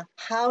Master,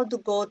 how to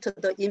go to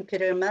the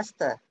Imperial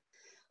Master?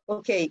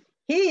 Okay,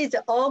 his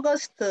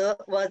August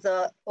was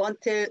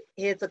until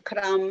his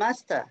Crown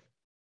Master.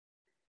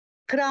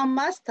 Crown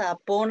Master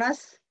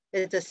bonus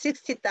is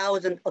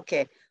 60,000.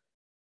 Okay,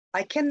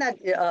 I cannot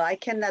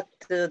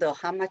do the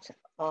how much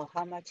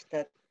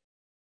the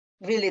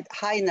really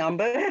high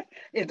number,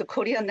 the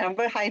Korean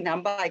number, high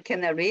number, I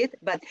cannot read,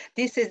 but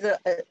this is,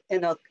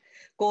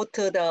 go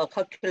to the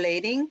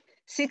calculating,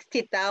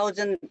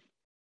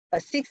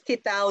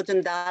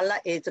 $60,000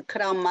 is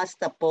Crown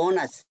Master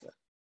bonus.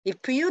 If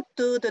you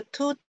do the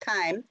 2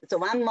 times, so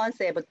 1 month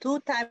every 2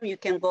 times you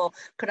can go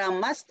Crown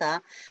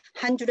Master,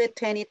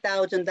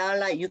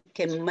 $120,000 you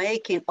can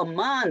make in a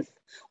month,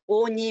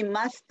 only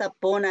Master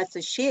bonus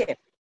ship.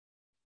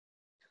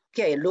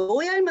 Okay,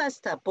 Royal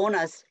Master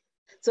bonus.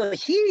 So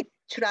he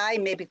try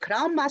maybe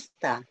Crown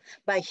Master,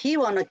 but he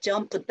wanna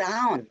jump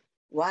down.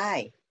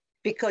 Why?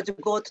 Because you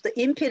go to the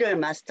Imperial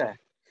Master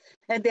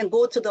and then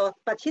go to the,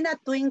 but he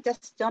not doing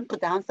just jump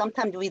down.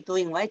 Sometimes we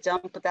doing, right?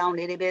 Jump down a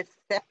little bit,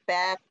 step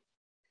back.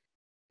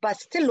 But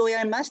still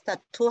Royal Master,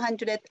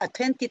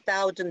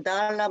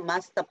 $20,000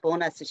 Master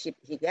bonus he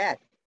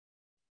get.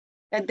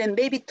 And then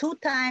maybe 2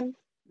 times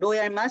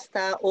Royal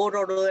Master, or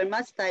Royal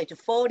Master is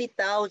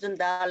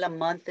 $40,000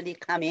 monthly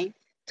coming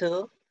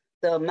to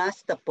the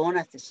Master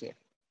bonus ship.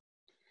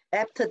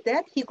 After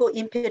that, he go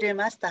Imperial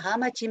Master. How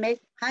much he make?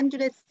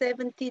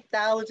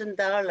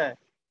 $170,000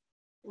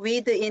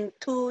 within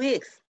 2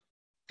 weeks,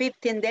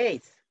 15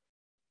 days.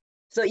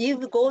 So if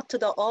you go to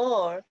the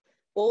or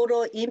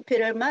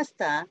Imperial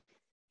Master,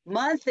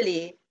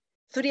 monthly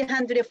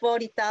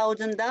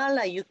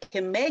 $340,000 you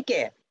can make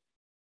it.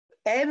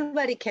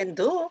 Everybody can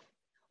do.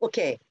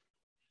 Okay,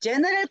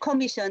 General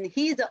Commission,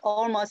 he's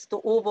almost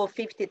over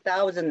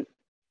 50,000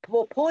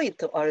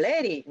 point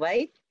already,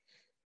 right?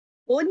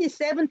 Only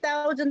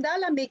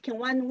 $7,000 making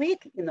 1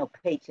 week,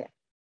 paycheck.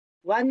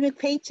 1 week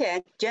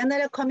paycheck,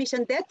 General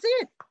Commission, that's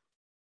it.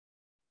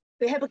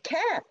 We have a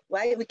cap,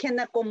 right? We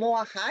cannot go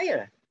more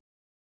higher.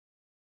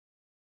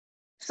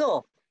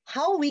 So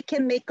how we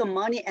can make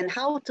money and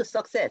how to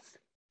success?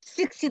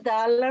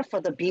 $60 for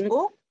the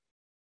bingo?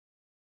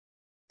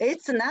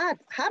 It's not.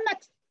 How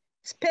much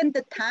spend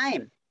the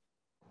time?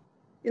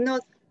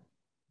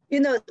 You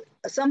know,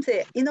 some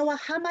say, you know what,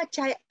 how much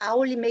I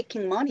hourly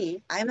making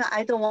money? I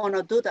don't want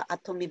to do the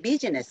atomy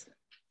business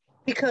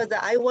because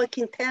I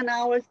working 10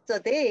 hours a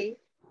day.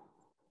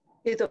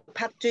 You know,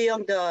 Park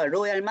Ju-young, the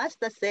royal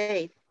master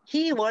said,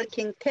 he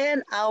working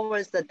 10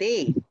 hours a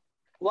day,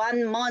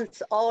 1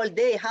 month all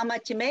day. How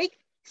much he make?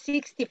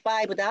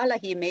 $65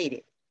 he made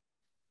it,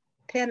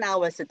 10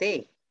 hours a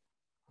day.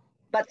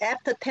 But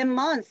after 10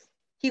 months,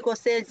 he go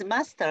sales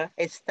master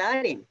is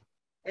starting.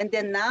 And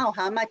then now,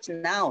 how much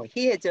now?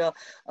 He has a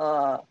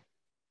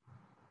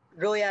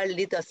Royal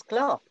Leaders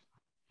Club,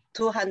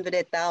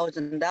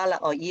 $200,000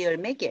 a year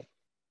make it.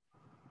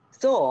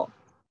 So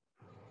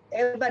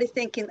everybody's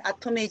thinking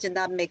atomy is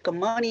not making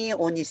money,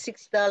 only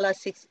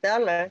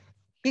 $6,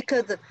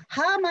 because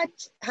how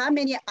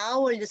many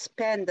hours you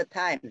spend the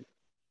time?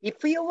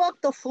 If you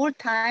work the full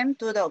time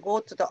to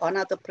go to the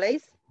another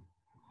place,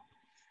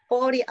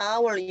 40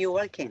 hours you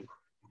working.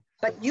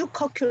 But you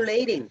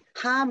calculating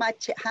how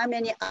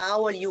many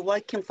hours you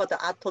working for the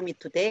atomy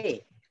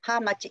today,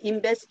 how much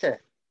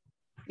investor.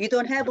 You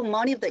don't have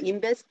money to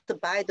invest to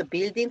buy the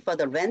building for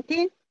the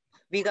renting.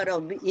 We gotta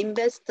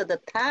invest the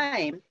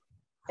time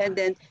and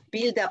then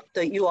build up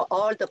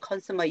all the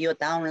consumer, your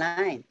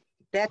downline.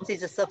 That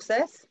is a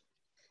success.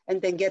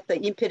 And then get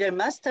the imperial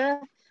master.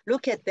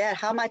 Look at that,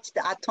 how much the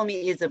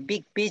atomy is a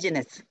big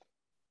business.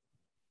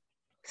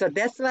 So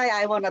that's why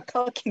I wanna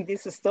talk in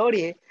this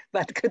story,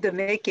 but couldn't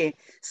make it.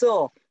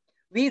 So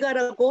we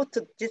gotta go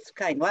to this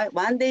kind,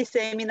 one day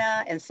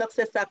seminar and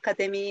Success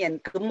Academy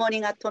and Good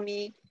Morning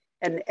Atomy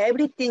and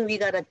everything we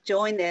gotta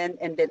join in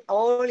and then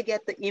all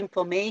get the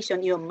information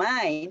in your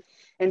mind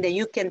and then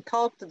you can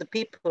talk to the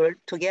people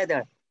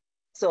together.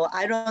 So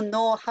I don't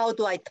know, how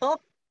do I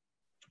talk?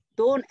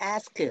 Don't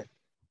ask,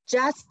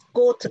 just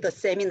go to the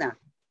seminar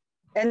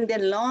and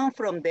then learn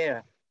from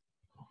there.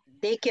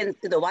 They can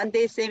do the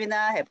one-day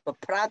seminar, have a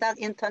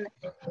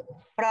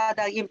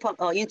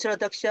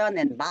introduction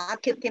and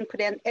marketing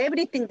plan,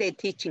 everything they're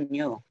teaching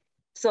you.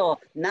 So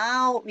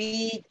now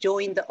we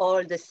joined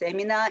all the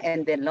seminar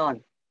and then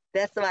learn.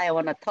 That's why I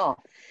want to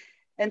talk.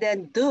 And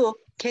then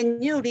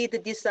can you read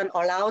this one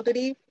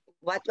loudly?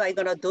 What am I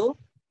gonna do?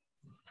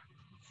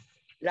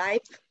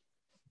 Life?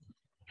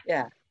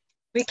 Yeah.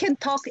 We can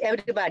talk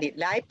everybody.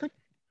 Life?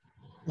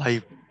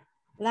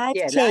 Life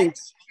Yeah, change.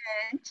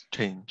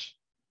 change.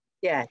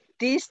 Yeah,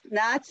 this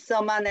not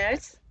someone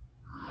else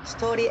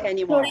story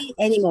anymore.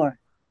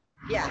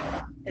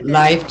 Yeah.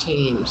 Life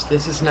change.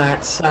 This is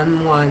not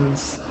someone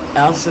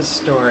else's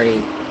story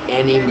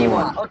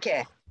anymore.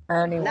 Okay.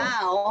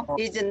 Now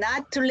it's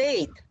not too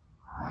late.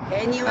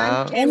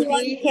 Anyone can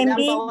be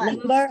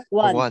number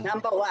one.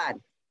 Number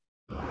one.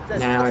 So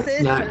now success,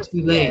 it's not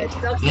too late.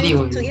 Success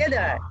Anyone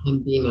together. can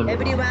be number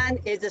Everyone one.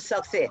 is a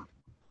success.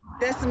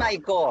 That's my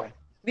goal.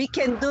 We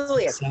can do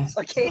it. Success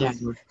Okay.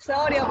 together.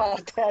 Sorry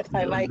about that.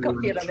 My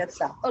computer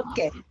messed up.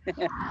 Okay.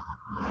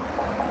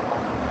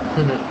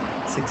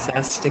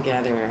 Success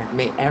together.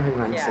 May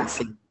everyone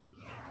succeed.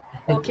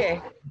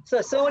 Okay.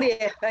 So sorry,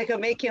 like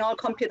making all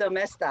computer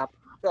messed up.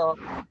 So,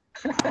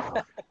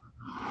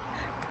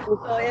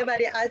 so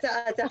everybody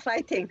aja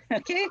fighting.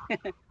 Okay.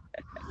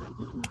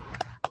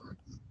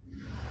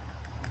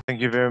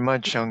 Thank you very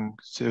much,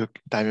 Hyunsook,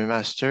 Diamond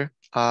Master.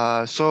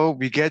 So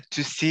we get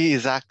to see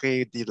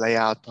exactly the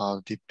layout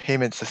of the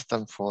payment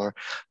system for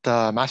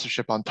the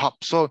mastership on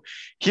top. So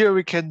here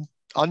we can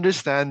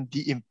understand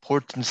the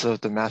importance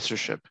of the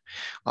mastership.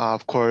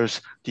 Of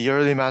course, the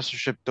early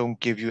mastership don't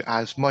give you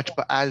as much,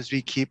 but as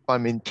we keep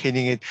on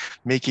maintaining it,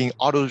 making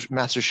auto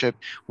mastership,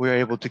 we're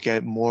able to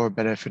get more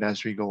benefit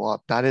as we go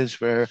up. That is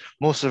where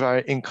most of our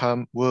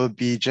income will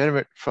be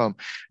generated from.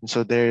 And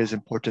so there is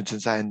importance in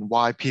that, and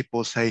why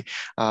people say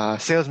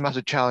Sales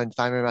Master Challenge,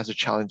 Diamond Master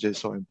Challenge is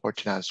so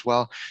important as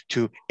well,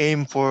 to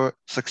aim for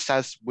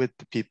success with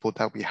the people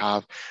that we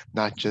have,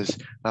 not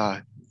just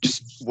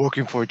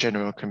working for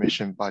general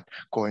commission, but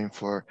going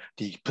for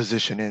the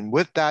position. And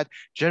with that,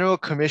 general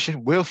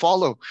commission will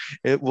follow.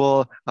 It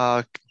will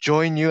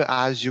join you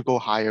as you go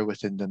higher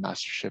within the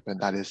mastership.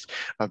 And that is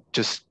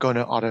just going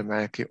to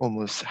automatically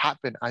almost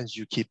happen as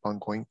you keep on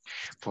going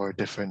for a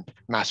different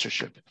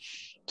mastership.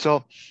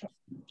 So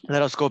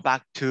let us go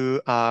back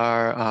to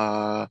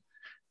our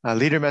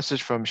leader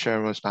message from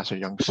Sharon Rose Master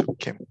Hyunsook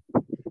Kim.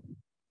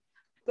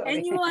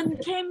 Anyone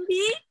can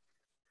be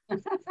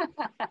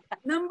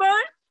number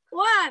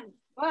one,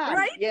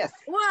 right? Yes.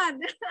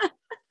 One.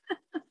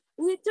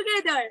 We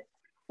together.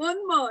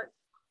 One more.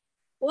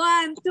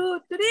 1, 2,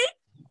 3.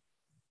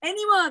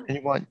 Anyone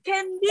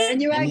can be.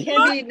 Anyone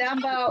can be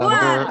number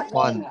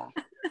one.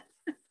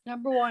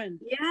 Number one.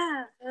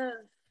 Yeah.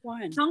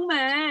 One.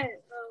 정말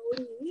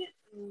우리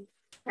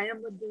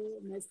다이아몬드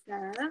마스터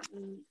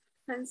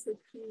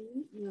한스키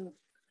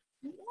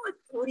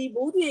우리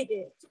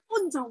모두에게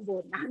좋은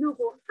정보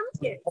나누고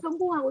함께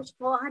성공하고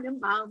싶어 하는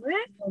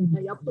마음을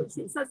엿볼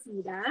수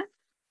있었습니다.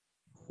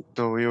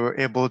 So we were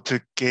able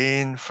to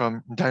gain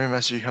from Diamond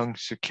Master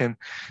Hyunsook Kim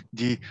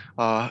the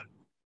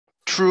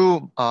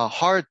true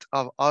heart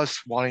of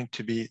us wanting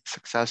to be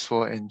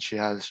successful, and she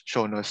has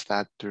shown us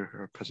that through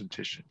her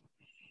presentation.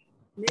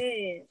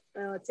 네,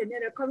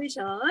 제너럴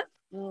커미션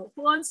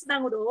후원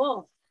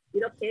수당으로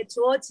이렇게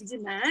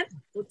주어지지만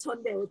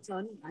 5천 대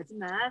 5천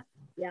마지막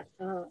약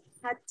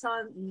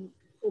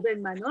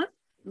 4,500만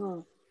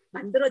원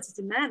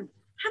만들어지지만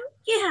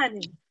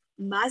함께하는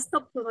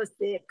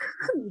마스터프로서의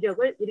큰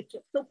위력을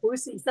이렇게 또 볼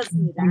수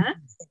있었습니다.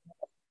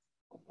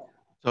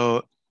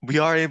 So we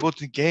are able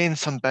to gain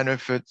some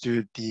benefit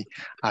through the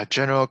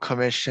general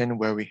commission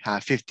where we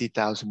have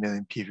 50,000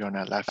 million PV on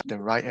our left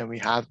and right, and we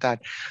have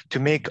that to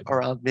make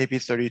around maybe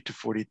 30 to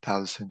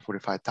 40,000,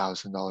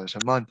 $45,000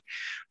 a month.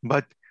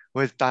 But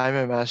with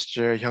Diamond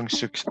Master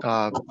Hyunsook's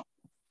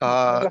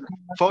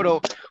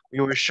photo, we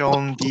were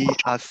shown the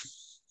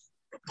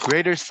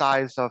greater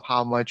size of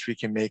how much we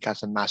can make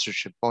as a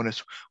mastership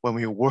bonus when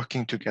we are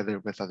working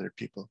together with other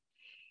people.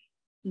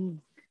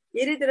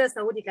 예를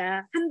들어서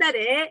우리가 한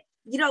달에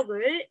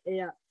 1억을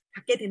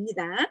받게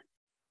됩니다.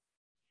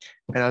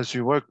 And as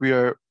we work, we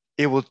are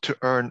able to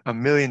earn $1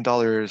 million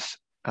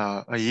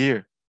a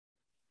year.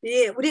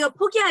 예, 우리가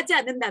포기하지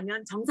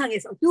않는다면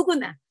정상에서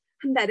누구나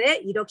한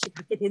달에 1억씩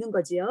받게 되는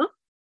거지요.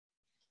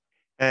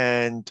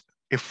 And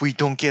if we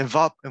don't give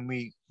up and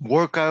we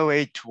work our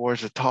way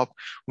towards the top,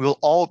 we'll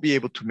all be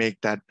able to make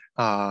that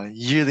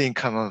yearly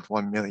income of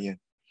 1 million.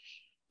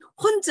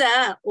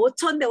 혼자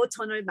 5천 대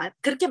 5천을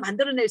그렇게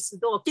만들어낼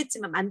수도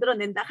없겠지만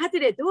만들어낸다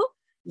하더라도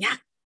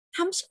약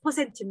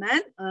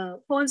 30%만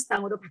후원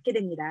수당으로 받게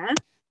됩니다.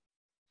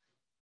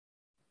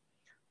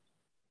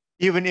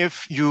 Even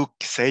if you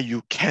say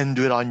you can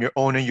do it on your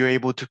own and you're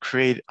able to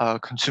create a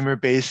consumer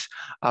base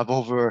of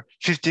over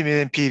 50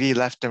 million PV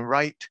left and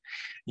right,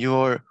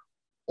 you're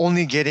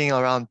only getting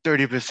around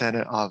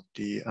 30% of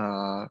the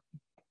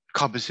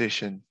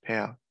compensation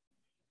payout.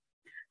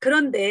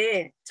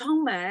 그런데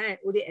정말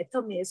우리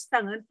애터미의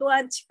수당은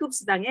또한 직급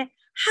수당에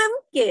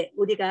함께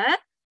우리가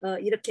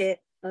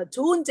이렇게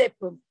좋은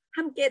제품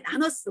함께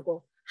나눠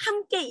쓰고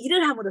함께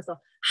일을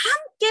함으로써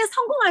함께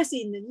성공할 수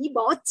있는 이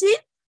멋진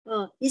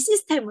이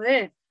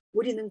시스템을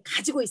우리는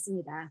가지고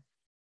있습니다.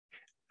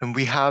 And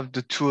we have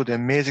the tool, the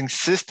amazing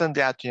system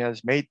that Edgerton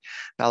has made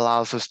that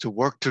allows us to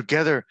work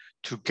together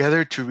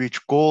to reach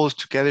goals,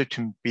 together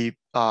to be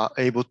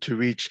able to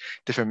reach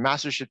different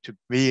mastership, to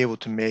be able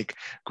to make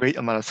great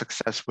amount of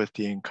success with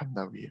the income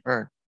that we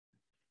earn.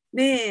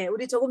 네,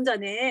 우리 조금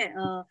전에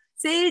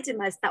세일즈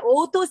마스터,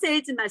 오토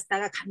세일즈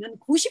마스터가 가면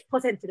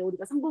 90%를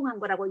우리가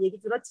성공한 거라고 얘기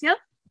들었지요?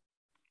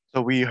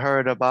 So we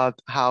heard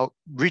about how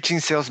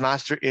reaching sales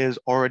master is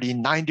already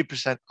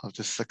 90% of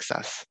the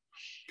success.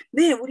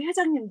 네, 우리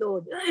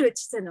회장님도 늘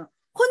외치잖아요.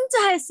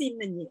 혼자 할 수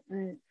있는 일,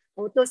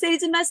 오토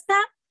세일즈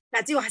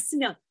마스터까지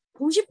왔으면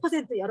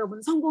 90%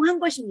 여러분 성공한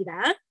것입니다.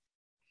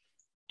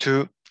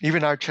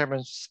 Even our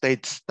chairman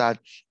states that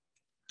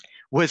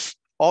with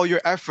all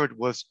your effort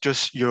was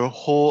just your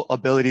whole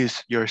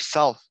abilities,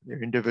 yourself,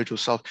 your individual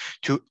self,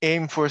 to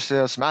aim for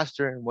sales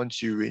master. And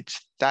once you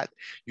reach that,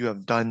 you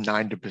have done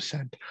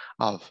 90%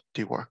 of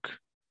the work.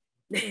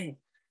 네,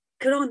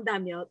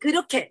 그런다면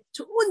그렇게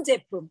좋은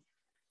제품,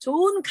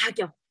 좋은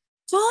가격,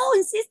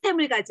 좋은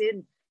시스템을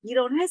가진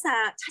이런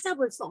회사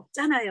찾아볼 수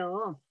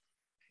없잖아요.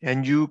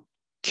 And you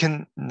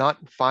cannot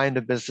find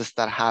a business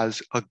that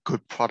has a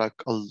good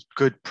product, a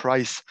good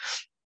price,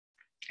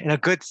 and a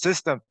good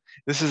system.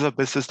 This is a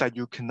business that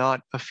you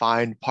cannot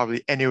find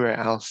probably anywhere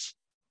else.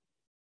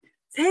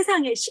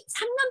 세상에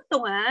 13년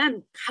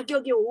동안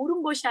가격이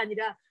오른 것이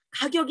아니라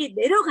가격이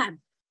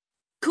내려간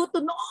그것도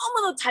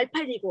너무너무 잘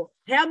팔리고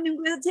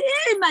대한민국에서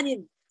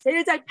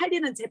제일 잘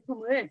팔리는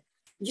제품을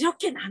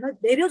이렇게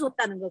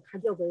내려줬다는 거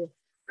가격을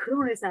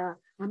그런 회사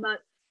아마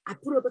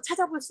앞으로도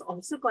찾아볼 수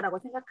없을 거라고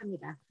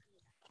생각합니다.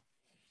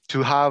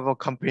 To have a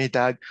company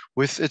that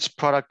with its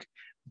product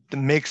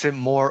makes it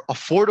more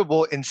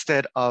affordable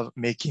instead of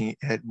making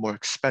it more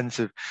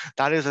expensive.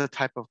 That is a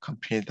type of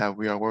company that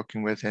we are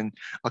working with, and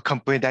a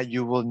company that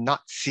you will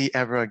not see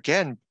ever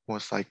again,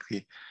 most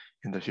likely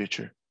in the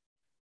future.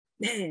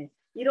 네,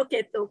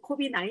 이렇게 또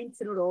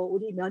코비드-19으로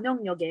우리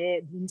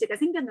면역력에 문제가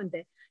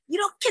생겼는데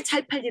이렇게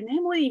잘 팔리는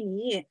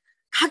해모임이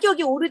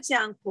가격이 오르지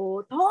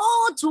않고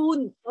더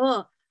좋은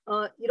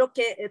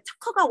이렇게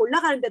특허가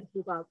올라가는데도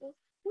불구하고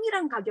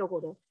동일한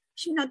가격으로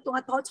 10년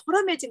동안 더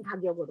저렴해진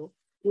가격으로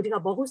우리가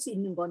먹을 수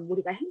있는 건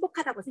우리가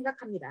행복하다고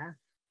생각합니다.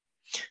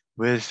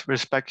 With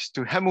respect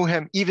to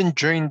Hemuhem, even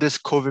during this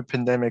COVID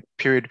pandemic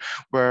period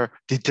where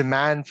the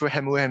demand for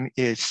Hemuhem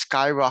is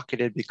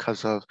skyrocketed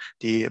because of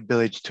the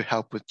ability to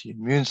help with the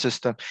immune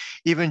system,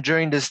 even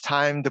during this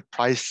time, the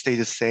price stayed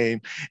the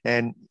same.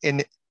 And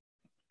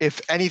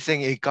if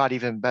anything, it got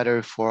even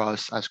better for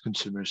us as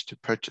consumers to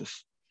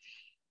purchase.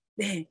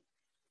 네,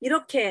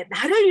 이렇게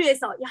나를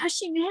위해서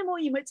열심히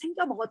해모임을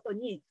챙겨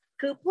먹었더니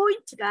그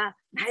포인트가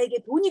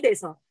나에게 돈이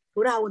돼서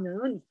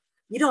돌아오는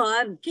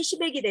이런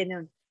캐시백이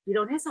되는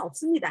이런 회사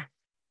없습니다.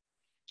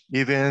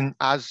 Even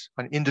as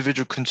an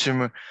individual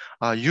consumer,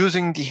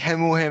 using the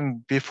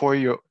Hemuhem before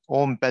your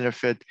own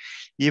benefit,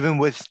 even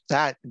with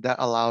that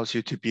allows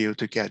you to be able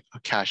to get a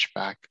cash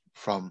back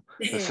from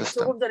the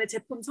system. 조금 전에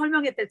제품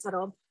설명회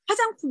때처럼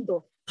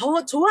화장품도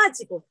더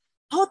좋아지고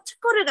더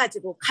특허를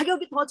가지고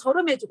가격이 더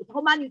저렴해지고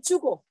더 많이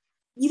주고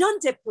이런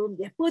제품,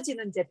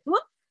 예뻐지는 제품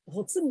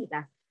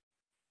없습니다.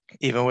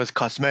 Even with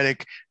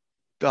cosmetic,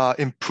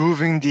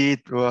 improving the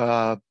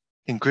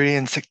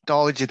ingredients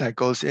technology that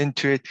goes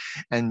into it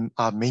and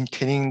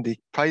maintaining the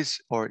price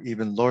or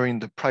even lowering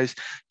the price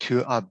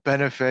to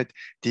benefit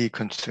the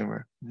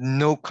consumer.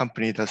 No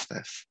company does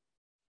this.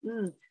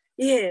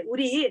 예,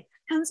 우리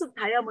현숙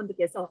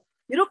다이아몬드께서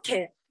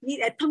이렇게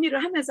이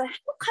애터미를 하면서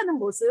행복하는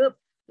모습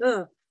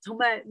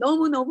정말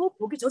너무너무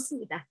보기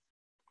좋습니다.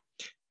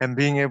 And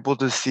being able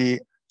to see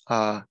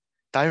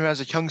Diamond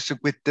Master Hyunsook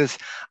with this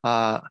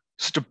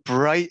such a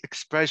bright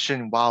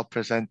expression while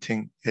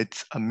presenting,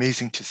 it's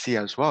amazing to see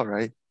as well,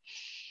 right?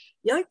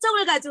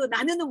 열정을 가지고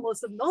나누는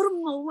모습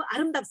너무너무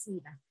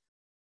아름답습니다.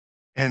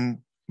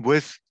 And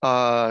with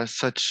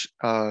such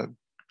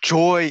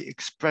joy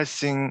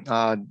expressing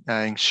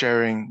and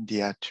sharing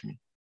the atomy.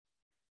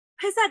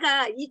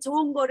 회사가 이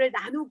좋은 거를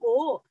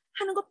나누고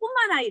하는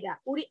것뿐만 아니라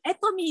우리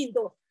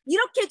애터미인도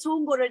이렇게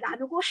좋은 거를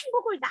나누고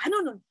행복을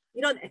나누는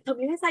이런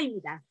애터미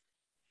회사입니다.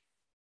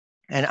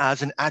 And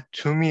as an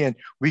atomian,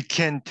 we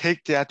can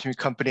take the atomy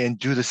company and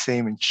do the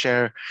same and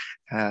share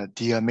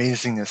the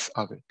amazingness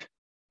of it.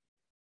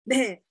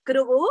 네,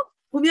 그리고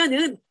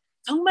보면은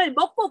정말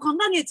먹고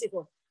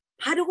건강해지고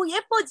바르고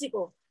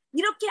예뻐지고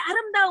이렇게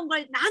아름다운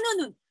걸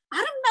나누는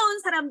아름다운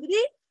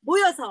사람들이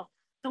모여서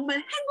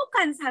정말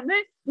행복한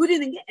삶을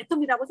누리는 게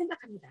애터미라고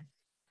생각합니다.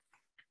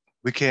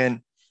 We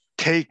can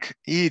take,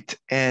 eat,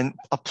 and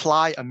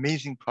apply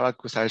amazing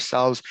product with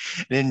ourselves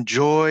and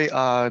enjoy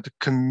the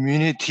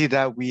community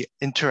that we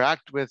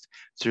interact with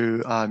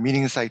through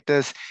meetings like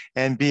this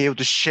and be able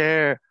to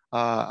share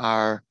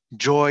our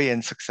joy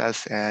and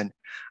success and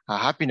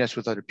happiness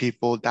with other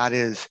people. That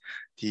is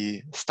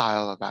the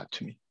style of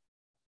atomy.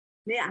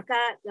 네, 아까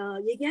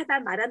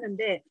얘기하다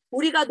말았는데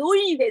우리가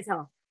노인이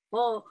돼서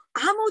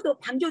아무도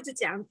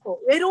반겨주지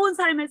않고 외로운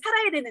삶을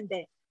살아야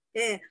되는데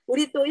예,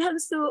 우리 또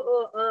현수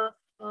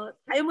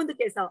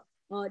다이아몬드께서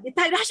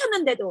리타이를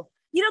하셨는데도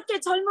이렇게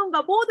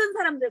젊은과 모든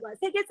사람들과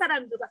세계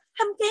사람들과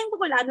함께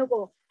행복을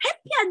나누고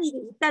해피한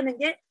일이 있다는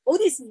게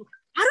어디 있습니까?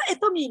 바로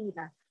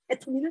애터미입니다.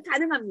 애터미는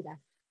가능합니다.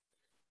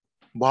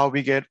 While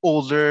we get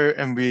older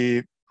and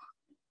we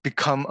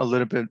become a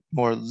little bit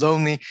more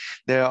lonely,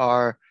 there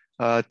are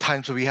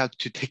times where we have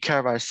to take care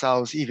of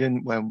ourselves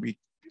even when we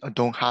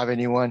don't have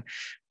anyone.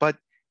 But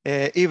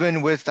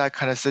even with that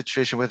kind of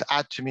situation with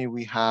atomy,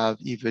 we have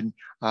even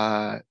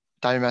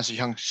Diamond Master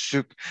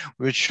Hyunsook,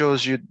 which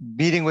shows you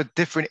meeting with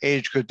different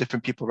age group,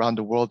 different people around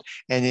the world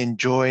and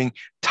enjoying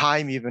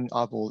time even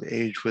of old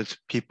age with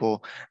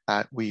people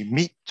that we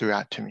meet through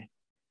atomy.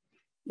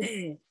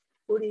 네,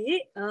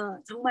 우리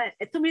정말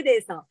애터미에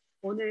대해서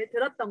오늘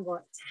들었던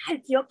거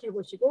잘 기억해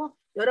보시고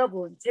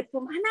여러분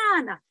제품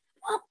하나하나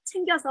꼭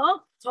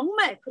챙겨서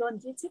정말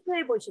그런지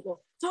체크해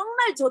보시고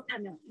정말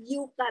좋다면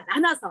이웃과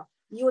나눠서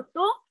이웃도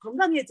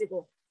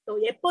건강해지고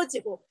또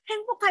예뻐지고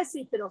행복할 수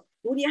있도록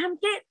우리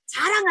함께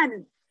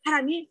자랑하는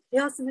사람이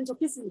되었으면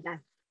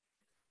좋겠습니다.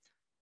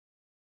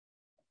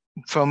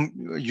 From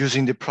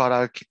using the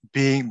product,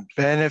 being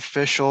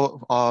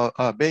beneficial,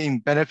 being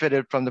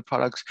benefited from the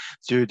products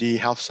through the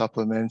health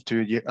supplements,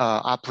 through the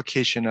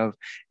application of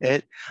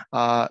it,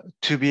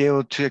 to be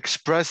able to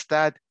express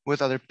that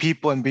with other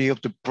people and be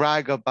able to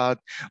brag about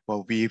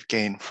what we've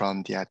gained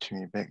from the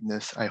atomy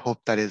business. I hope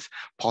that is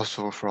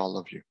possible for all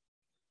of you.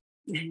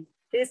 네,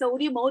 그래서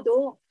우리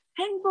모두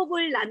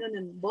행복을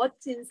나누는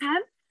멋진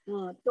삶,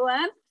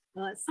 또한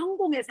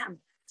성공의 삶,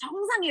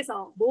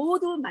 정상에서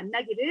모두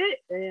만나기를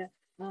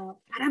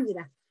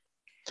바랍니다.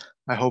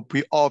 I hope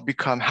we all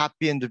become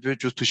happy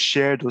individuals to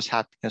share those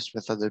happiness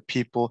with other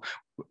people,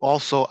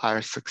 also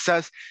our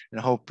success,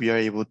 and hope we are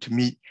able to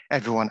meet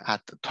everyone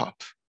at the top.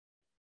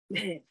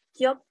 네,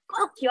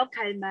 꼭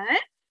기억할 말,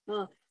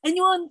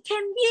 anyone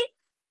can be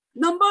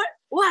number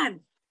one.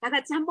 다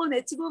같이 한번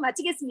외치고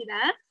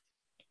마치겠습니다.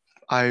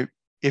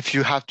 If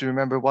you have to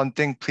remember one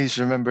thing, please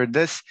remember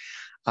this.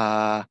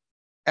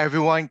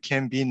 Everyone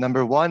can be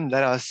number one.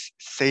 Let us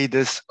say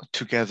this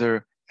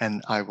together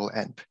and I will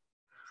end.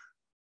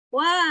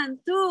 1,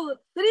 2,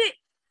 3.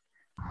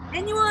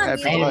 Anyone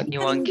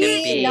Anyone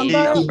can be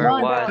number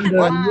one.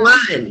 Number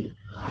one.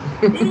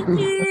 Thank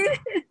you.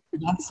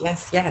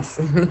 Yes.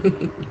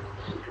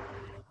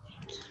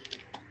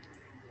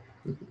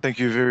 Thank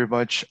you very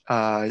much,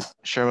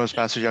 Sherman's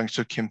Master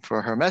Hyunsook Kim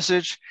for her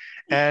message,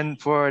 and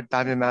for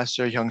Diamond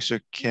Master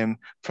Hyunsook Kim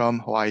from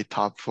Hawaii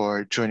Top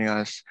for joining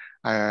us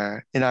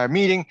in our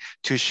meeting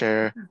to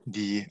share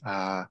the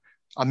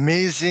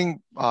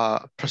amazing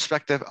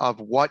perspective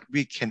of what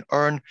we can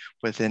earn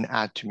within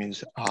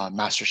Atomy's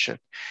mastership,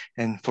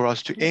 and for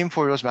us to aim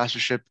for those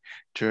mastership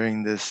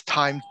during this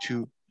time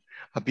to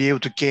be able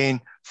to gain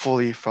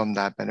fully from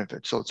that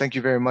benefit. So thank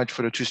you very much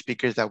for the two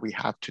speakers that we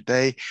have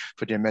today,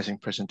 for the amazing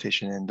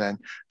presentation, and then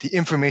the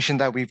information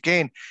that we've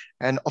gained.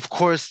 And of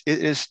course, it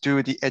is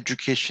through the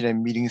education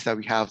and meetings that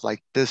we have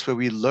like this, where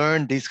we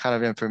learn these kind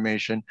of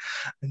information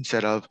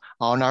instead of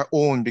on our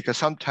own, because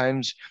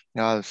sometimes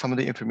some of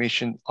the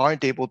information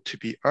aren't able to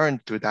be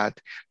earned through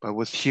that. But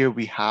with here,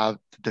 we have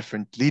the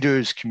different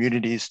leaders,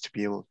 communities to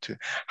be able to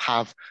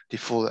have the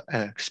full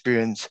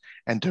experience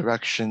and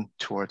direction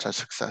towards our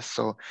success.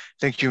 So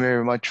thank you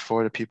very much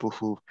for the people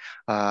who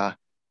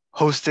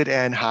hosted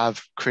and have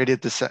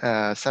created this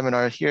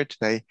seminar here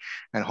today.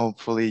 And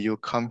hopefully you'll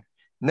come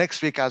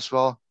next week as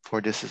well, for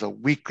this is a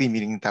weekly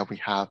meeting that we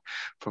have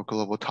for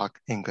Global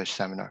Talk English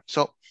Seminar.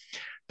 So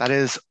that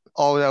is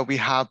all that we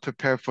have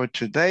prepared for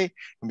today.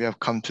 And we have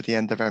come to the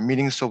end of our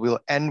meeting. So we'll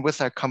end with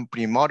our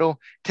company motto,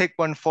 take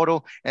one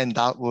photo, and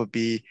that will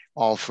be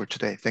all for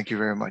today. Thank you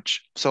very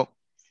much. So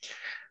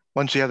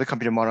once we have the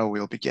company motto,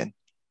 we'll begin.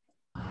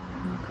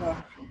 Okay.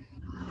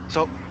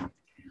 So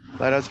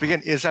let us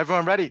begin. Is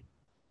everyone ready?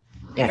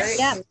 Yes.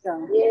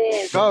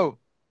 Yes. Go.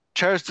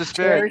 Cherish the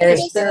spirit,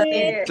 Cherish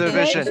the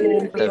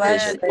vision,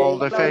 all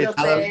the faith,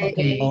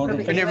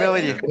 and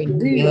humility.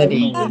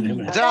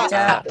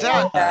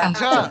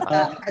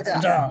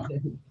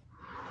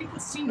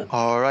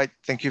 All right,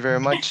 thank you very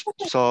much.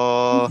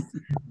 So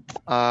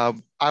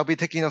I'll be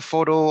taking a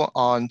photo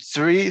on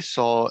 3.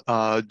 So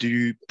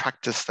the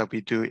practice that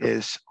we do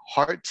is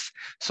hearts.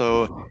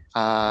 So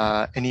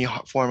any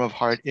form of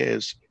heart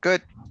is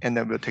good, and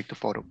then we'll take the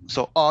photo.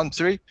 So on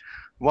 3,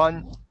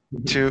 1,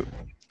 2,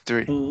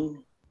 3.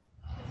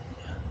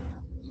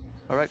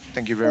 All right,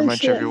 thank you very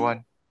much,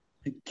 everyone.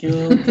 Thank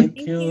you. Thank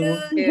you.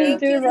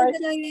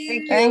 사장님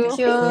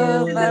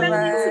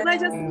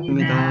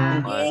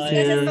수고하셨습니다.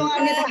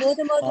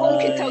 수고하셨습니다.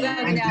 컴퓨터가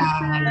그냥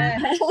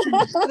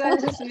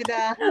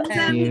수고하셨습니다.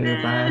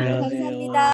 감사합니다. Bye. 감사합니다.